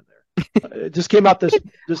might throw in there. It just came out this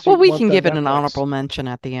Well, we month can on give it an Netflix. honorable mention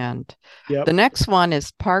at the end. Yep. The next one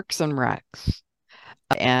is Parks and Recs.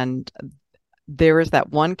 And there is that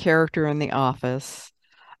one character in the office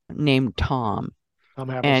named Tom. Tom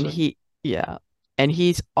And Haverson. yeah, and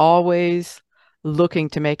he's always looking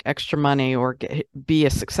to make extra money or be a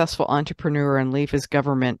successful entrepreneur and leave his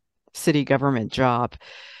city government job.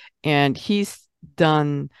 And he's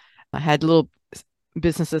done, had little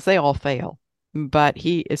businesses, they all fail, but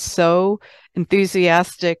he is so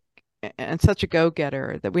enthusiastic and such a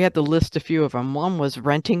go-getter that we had to list a few of them. One was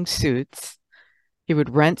renting suits. He would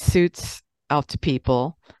rent suits out to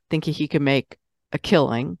people, thinking he could make a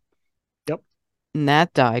killing, Yep. and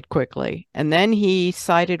that died quickly. And then he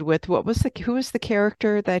sided with who was the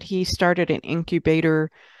character that he started an incubator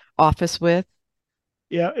office with?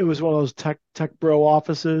 Yeah. It was one of those tech bro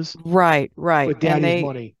offices Right, right. with And daddy's they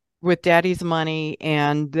money. with daddy's money,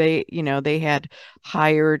 and they had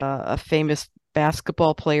hired a famous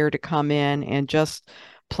basketball player to come in and just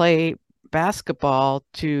play basketball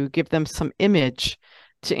to give them some image,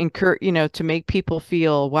 to encourage, to make people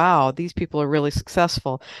feel, wow, these people are really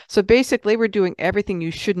successful. So basically, we're doing everything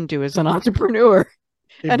you shouldn't do as an entrepreneur.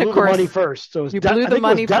 They And of blew the money course, first. So it was you blew I the think it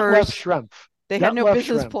was money debt left first. shrimp. They had Debt no left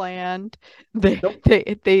business shrimp. planned. They Nope.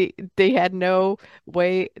 they had no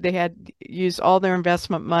way. They had used all their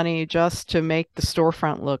investment money just to make the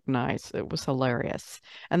storefront look nice. It was hilarious.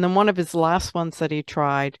 And then one of his last ones that he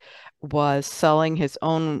tried was selling his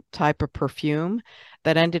own type of perfume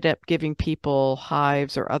that ended up giving people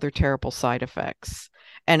hives or other terrible side effects.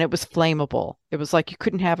 And it was flammable. It was like you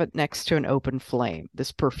couldn't have it next to an open flame,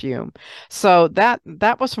 this perfume. So that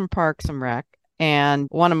was from Parks and Rec. And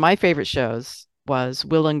one of my favorite shows was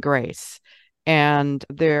Will and Grace. And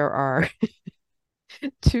there are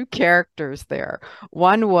two characters there.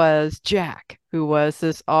 One was Jack, who was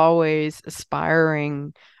this always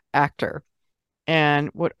aspiring actor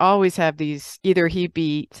and would always have these, either he'd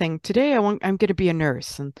be saying, today I'm going to be a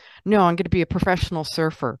nurse, and no, I'm going to be a professional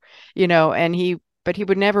surfer, but he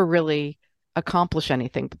would never really accomplish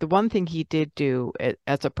anything. But the one thing he did do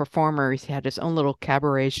as a performer, he had his own little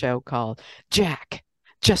cabaret show called Jack,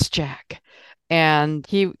 Just Jack. And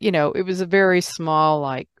it was a very small,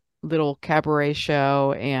 like, little cabaret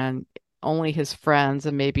show, and only his friends,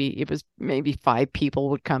 and maybe five people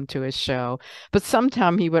would come to his show. But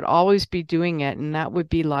sometime he would always be doing it, and that would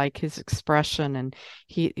be like his expression. And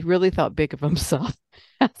he really thought big of himself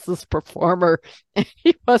as this performer, and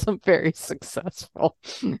he wasn't very successful.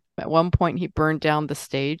 At one point, he burned down the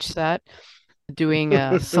stage set doing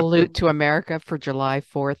a salute to America for July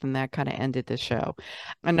 4th, and that kind of ended the show.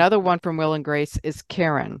 Another one from Will and Grace is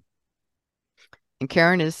Karen. And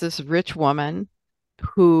Karen is this rich woman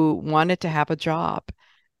who wanted to have a job.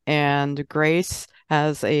 And Grace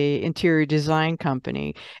has a interior design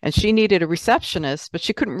company, and she needed a receptionist, but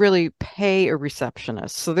she couldn't really pay a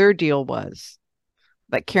receptionist. So their deal was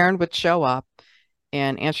that Karen would show up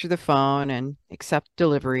and answer the phone and accept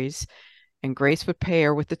deliveries, and Grace would pay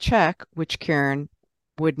her with a check, which Karen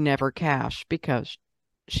would never cash because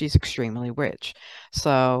she's extremely rich.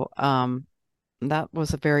 So that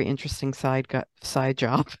was a very interesting side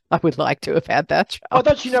job. I would like to have had that Oh, I job.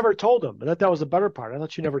 thought she never told him. That was the better part. I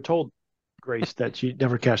thought she never told Grace that she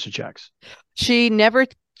never cashed the checks. She never,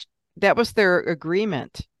 that was their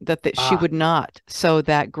agreement that she Ah, would not, so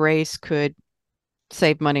that Grace could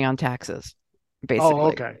save money on taxes, oh, basically.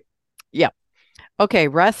 okay. Yeah. Okay,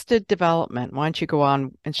 Rested Development. Why don't you go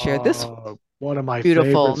on and share this One of my favorite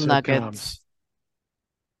beautiful sitcoms. nuggets?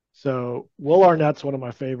 So Will Arnett's one of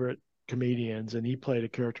my favorite comedians, and he played a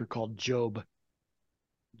character called Job,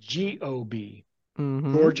 Gob,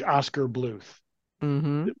 Mm-hmm. George Oscar Bluth,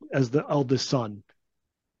 Mm-hmm. as the eldest son,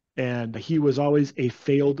 and he was always a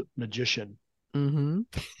failed magician. Mm-hmm.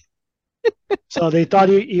 So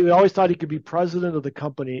he always thought he could be president of the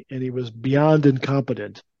company, and he was beyond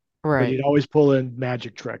incompetent. But Right. he'd always pull in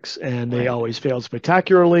magic tricks, and they Right. always failed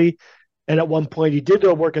spectacularly. And at one point, he did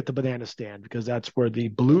go work at the banana stand because that's where the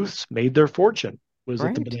Bluths made their fortune, was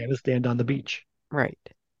at the Right. banana stand on the beach. Right.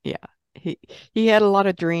 Yeah. He he had a lot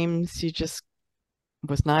of dreams. He just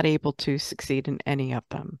was not able to succeed in any of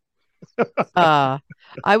them. Uh,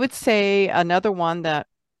 I would say another one that,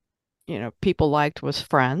 people liked was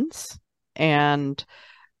Friends. And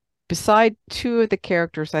beside two of the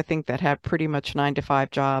characters, I think that had pretty much 9 to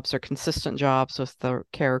 5 jobs or consistent jobs with the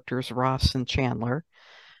characters Ross and Chandler.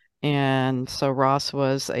 And so Ross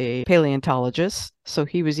was a paleontologist. So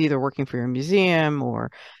he was either working for a museum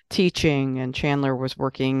or teaching, and Chandler was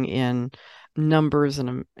working in numbers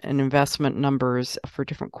and investment numbers for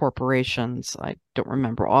different corporations. I don't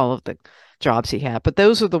remember all of the jobs he had, but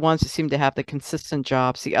those are the ones that seem to have the consistent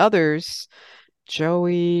jobs. The others,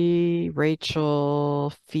 Joey,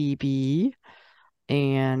 Rachel, Phoebe,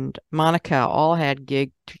 and Monica all had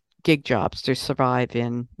gig jobs to survive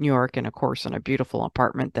in New York, and of course in a beautiful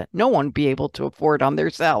apartment that no one would be able to afford on their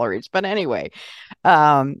salaries. But anyway,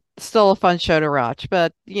 still a fun show to watch.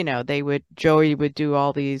 But Joey would do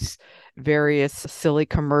all these various silly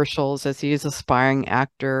commercials as he is an aspiring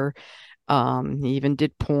actor. He even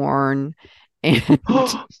did porn, and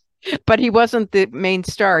but he wasn't the main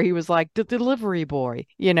star. He was like the delivery boy,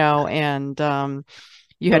 and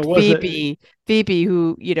you But had was it Phoebe,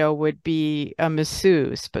 who, would be a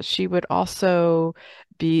masseuse, but she would also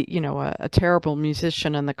be, a terrible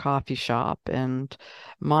musician in the coffee shop. And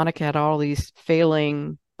Monica had all these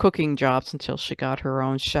failing cooking jobs until she got her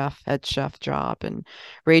own head chef job. And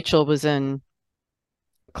Rachel was in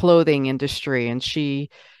clothing industry, and she,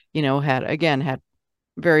 had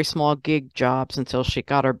very small gig jobs until she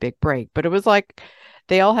got her big break. But it was like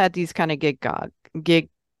they all had these kind of gig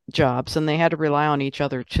jobs, and they had to rely on each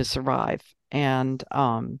other to survive. And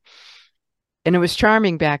it was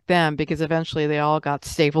charming back then because eventually they all got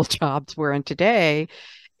stable jobs. Wherein today,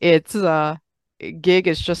 it's gig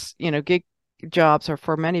is just gig jobs are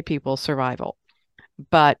for many people survival.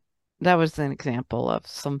 But that was an example of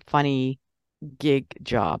some funny gig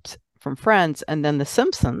jobs from Friends. And then The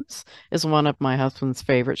Simpsons is one of my husband's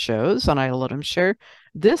favorite shows, and I let him share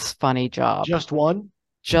this funny job. just one?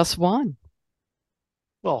 Just one.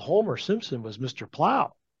 Well, Homer Simpson was Mr.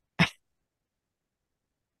 Plow.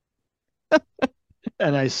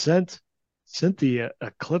 And I sent Cynthia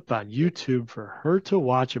a clip on YouTube for her to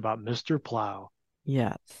watch about Mr. Plow.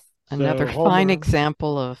 Yes. Another So fine Homer,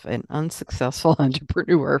 example of an unsuccessful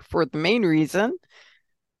entrepreneur for the main reason.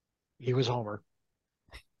 he was Homer.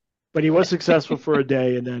 But he was successful for a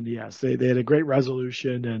day, and then yes, they had a great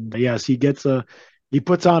resolution, and yes, he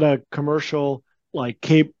puts on a commercial like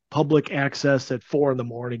Cape Public Access at 4 in the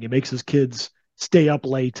morning. He makes his kids stay up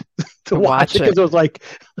late to To watch watch it it. because it was like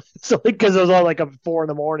so because it was all like a 4 in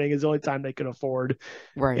the morning is the only time they could afford.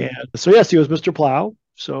 Right. And so yes, he was Mr. Plow.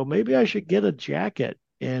 So maybe I should get a jacket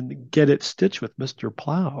and get it stitched with Mr.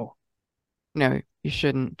 Plow. No, you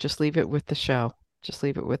shouldn't. Just leave it with the show. Just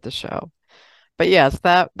leave it with the show. But yes,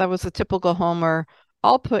 that was a typical Homer.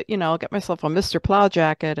 I'll put, I'll get myself a Mr. Plow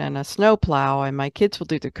jacket and a snow plow, and my kids will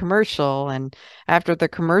do the commercial. And after the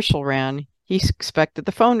commercial ran, he expected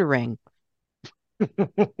the phone to ring.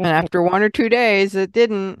 And after 1 or 2 days, it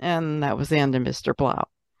didn't, and that was the end of Mr. Plow.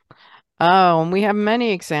 Oh, and we have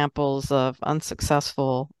many examples of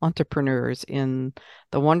unsuccessful entrepreneurs in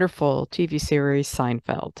the wonderful TV series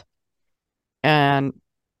Seinfeld. And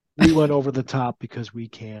We went over the top because we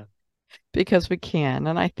can. because we can,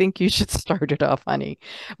 and I think you should start it off, honey,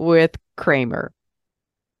 with Kramer.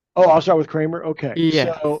 Oh, I'll start with Kramer. Okay.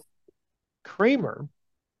 Yes. So Kramer,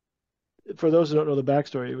 for those who don't know the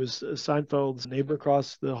backstory, it was Seinfeld's neighbor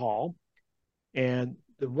across the hall. And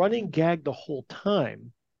the running gag the whole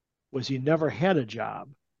time was he never had a job.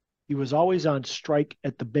 He was always on strike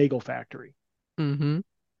at the bagel factory. Mm-hmm.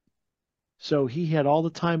 So he had all the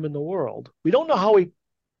time in the world. We don't know how he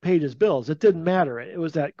paid his bills. It didn't matter. It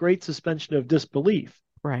was that great suspension of disbelief.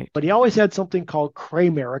 Right. But he always had something called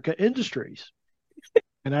Kramerica Industries.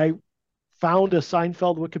 And I found a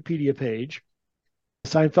Seinfeld Wikipedia page,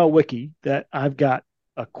 Seinfeld Wiki, that I've got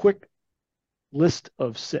a quick list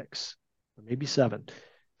of 6, or maybe 7.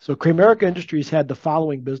 So Kramerica Industries had the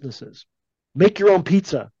following businesses: make your own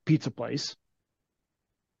pizza place,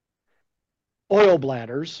 oil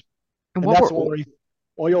bladders, And and what that's were the one where he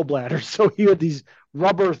oil bladders. So he had these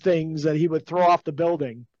rubber things that he would throw off the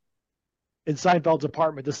building in Seinfeld's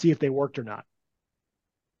apartment to see if they worked or not.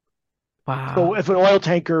 So wow. if an oil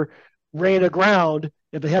tanker ran aground,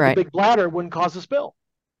 if they had the Right. big bladder, it wouldn't cause a spill.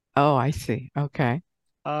 Oh, I see. Okay.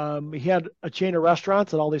 He had a chain of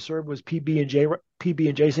restaurants that all they served was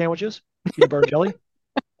PB&J sandwiches, peanut butter and jelly.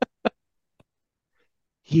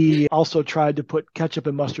 He also tried to put ketchup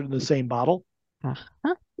and mustard in the same bottle.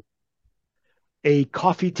 Uh-huh. A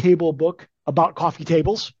coffee table book about coffee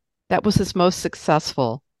tables. That was his most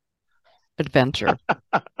successful adventure.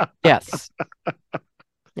 Yes.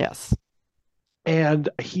 Yes. And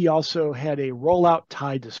he also had a rollout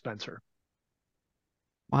tie dispenser.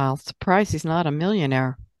 Wow. Surprised he's not a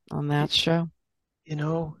millionaire on that show. You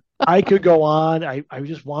know, I could go on. I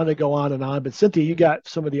just want to go on and on. But Cynthia, you got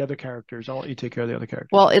some of the other characters. I'll let you take care of the other characters.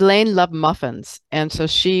 Well, Elaine loved muffins. And so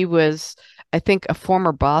she was, I think, a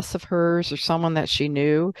former boss of hers or someone that she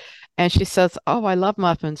knew. And she says, oh, I love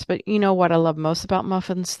muffins. But you know what I love most about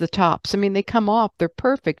muffins? The tops. I mean, they come off, they're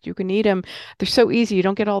perfect. You can eat them. They're so easy. You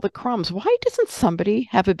don't get all the crumbs. Why doesn't somebody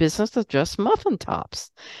have a business of just muffin tops?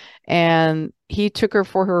 And he took her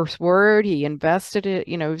for her word. He invested it.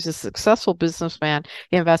 He was a successful businessman.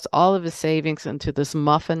 He invests all of his savings into this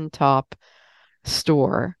muffin top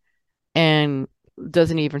store and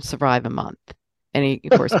doesn't even survive a month. And he,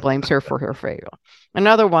 of course, blames her for her failure.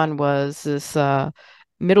 Another one was this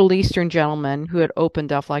Middle Eastern gentleman who had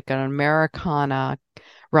opened up like an Americana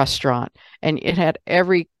restaurant, and it had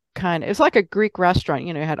every kind. It was like a Greek restaurant,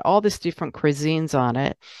 it had all this different cuisines on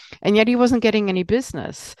it, and yet he wasn't getting any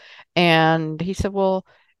business. And he said, well,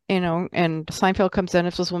 and Seinfeld comes in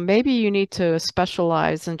and says, well, maybe you need to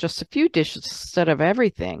specialize in just a few dishes instead of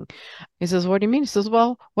everything. He says, what do you mean? He says,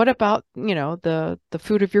 well, what about, the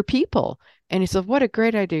food of your people? And he says, what a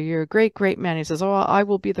great idea. You're a great, great man. He says, oh, I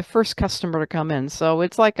will be the first customer to come in. So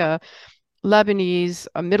it's like a Lebanese,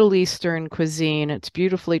 a Middle Eastern cuisine. It's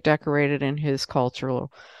beautifully decorated in his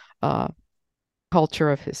uh,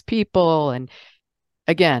 culture of his people. And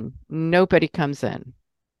again, nobody comes in.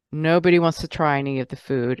 Nobody wants to try any of the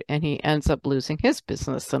food, and he ends up losing his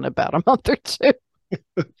business in about a month or two.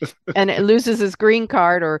 And it loses his green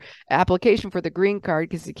card or application for the green card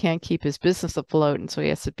because he can't keep his business afloat. And so he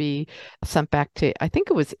has to be sent back to, I think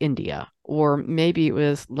it was India or maybe it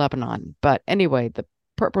was Lebanon. But anyway, the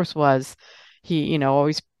purpose was he,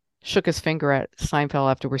 always shook his finger at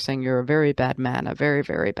Seinfeld after we're saying, you're a very bad man, a very,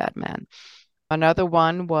 very bad man. Another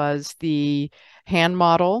one was the hand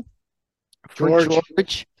model for George.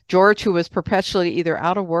 George. George, who was perpetually either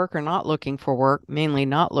out of work or not looking for work, mainly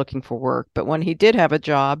not looking for work. But when he did have a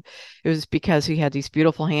job, it was because he had these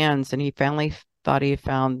beautiful hands and he finally thought he had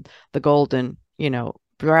found the golden,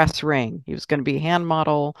 brass ring. He was going to be a hand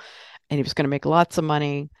model and he was going to make lots of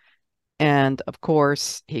money. And of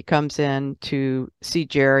course, he comes in to see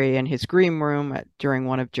Jerry in his green room during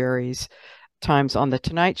one of Jerry's times on the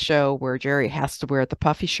Tonight Show, where Jerry has to wear the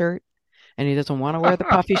puffy shirt and he doesn't want to wear the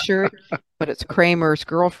puffy shirt, but it's Kramer's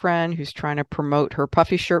girlfriend who's trying to promote her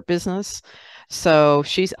puffy shirt business. So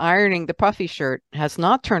she's ironing the puffy shirt, has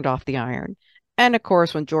not turned off the iron. And of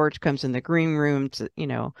course, when George comes in the green room to,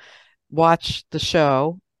 watch the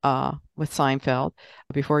show with Seinfeld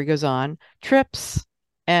before he goes on, trips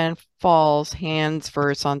and falls hands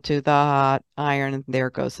first onto the hot iron, and there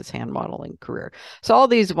goes his hand modeling career. So all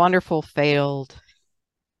these wonderful failed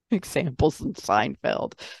examples in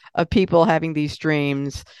Seinfeld of people having these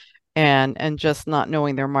dreams and just not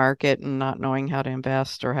knowing their market and not knowing how to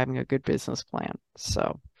invest or having a good business plan.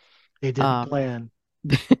 So They didn't um, plan.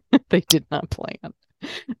 they did not plan.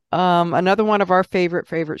 Another one of our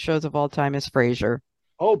favorite shows of all time is Frasier.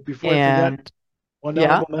 Oh, before I forget, And one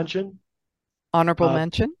yeah, honorable mention honorable uh,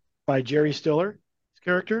 mention. by Jerry Stiller's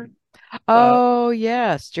character. Uh, Oh,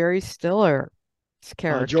 yes, Jerry Stiller's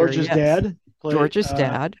character. George's Yes, dad played, George's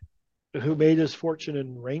dad. who made his fortune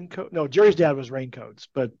in raincoat. No, Jerry's dad was raincoats,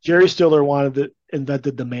 but Jerry Stiller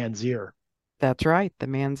invented the man's ear. That's right, the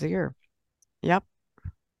man's ear. Yep.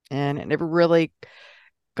 And it never really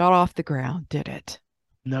got off the ground, did it?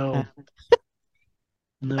 Uh,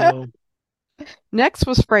 No, no. Next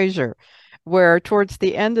was Frasier, where towards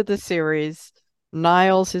the end of the series,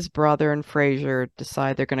 Niles, his brother, and Frasier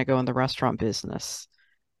decide they're going to go in the restaurant business.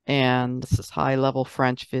 And this is high level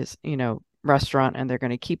French, restaurant, and they're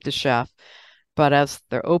going to keep the chef. But as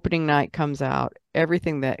their opening night comes out,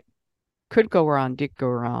 everything that could go wrong did go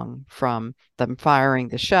wrong, from them firing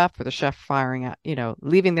the chef or the chef firing out,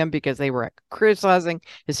 leaving them because they were criticizing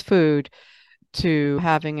his food, to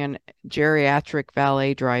having a geriatric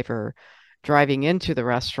valet driver driving into the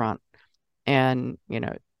restaurant, and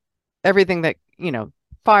everything that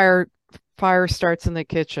fire fire starts in the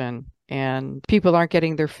kitchen and people aren't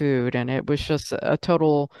getting their food, and it was just a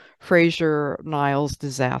total Fraser Niles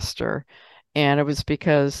disaster. And it was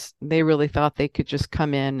because they really thought they could just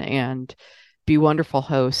come in and be wonderful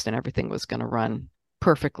hosts and everything was going to run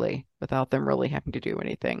perfectly without them really having to do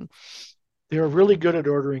anything. They were really good at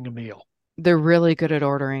ordering a meal. They're really good at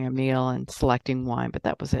ordering a meal and selecting wine, but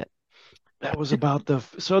that was it. That was about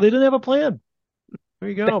so they didn't have a plan. There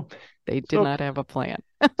you go. They did So not have a plan.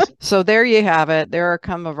 So there you have it. There are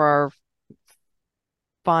some of our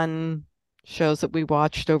fun shows that we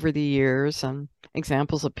watched over the years and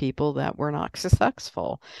examples of people that were not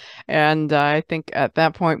successful. And I think at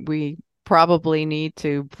that point, we probably need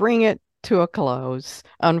to bring it to a close,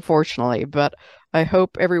 unfortunately. But I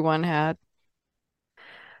hope everyone had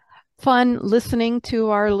fun listening to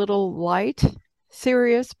our little light,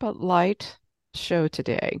 serious but light show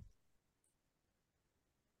today.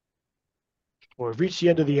 we've reached the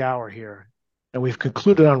end of the hour here, and we've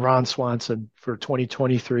concluded on Ron Swanson for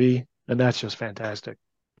 2023, and that's just fantastic.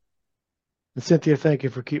 And Cynthia, thank you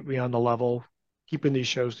for keeping me on the level, keeping these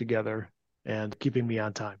shows together, and keeping me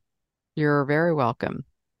on time. You're very welcome.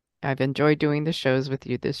 I've enjoyed doing the shows with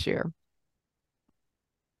you this year.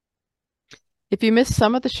 If you missed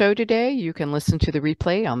some of the show today, you can listen to the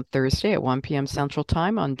replay on Thursday at 1 p.m. Central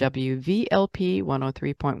Time on WVLP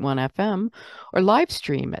 103.1 FM or live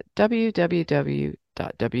stream at www.wvlp.org.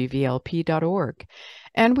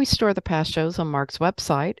 And we store the past shows on Mark's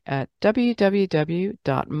website at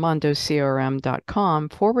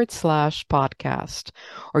www.mondocrm.com/podcast.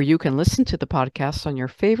 Or you can listen to the podcast on your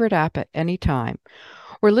favorite app at any time.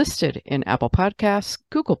 We're listed in Apple Podcasts,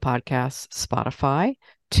 Google Podcasts, Spotify,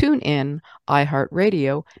 TuneIn,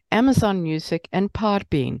 iHeartRadio, Amazon Music, and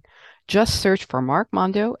Podbean. Just search for Mark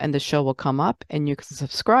Mondo and the show will come up, and you can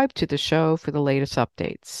subscribe to the show for the latest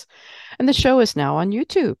updates. And the show is now on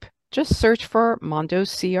YouTube. Just search for Mondo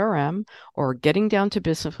CRM or Getting Down to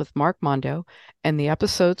Business with Mark Mondo, and the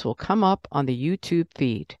episodes will come up on the YouTube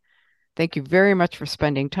feed. Thank you very much for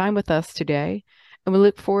spending time with us today, and we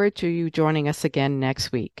look forward to you joining us again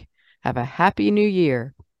next week. Have a happy new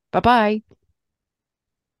year. Bye-bye.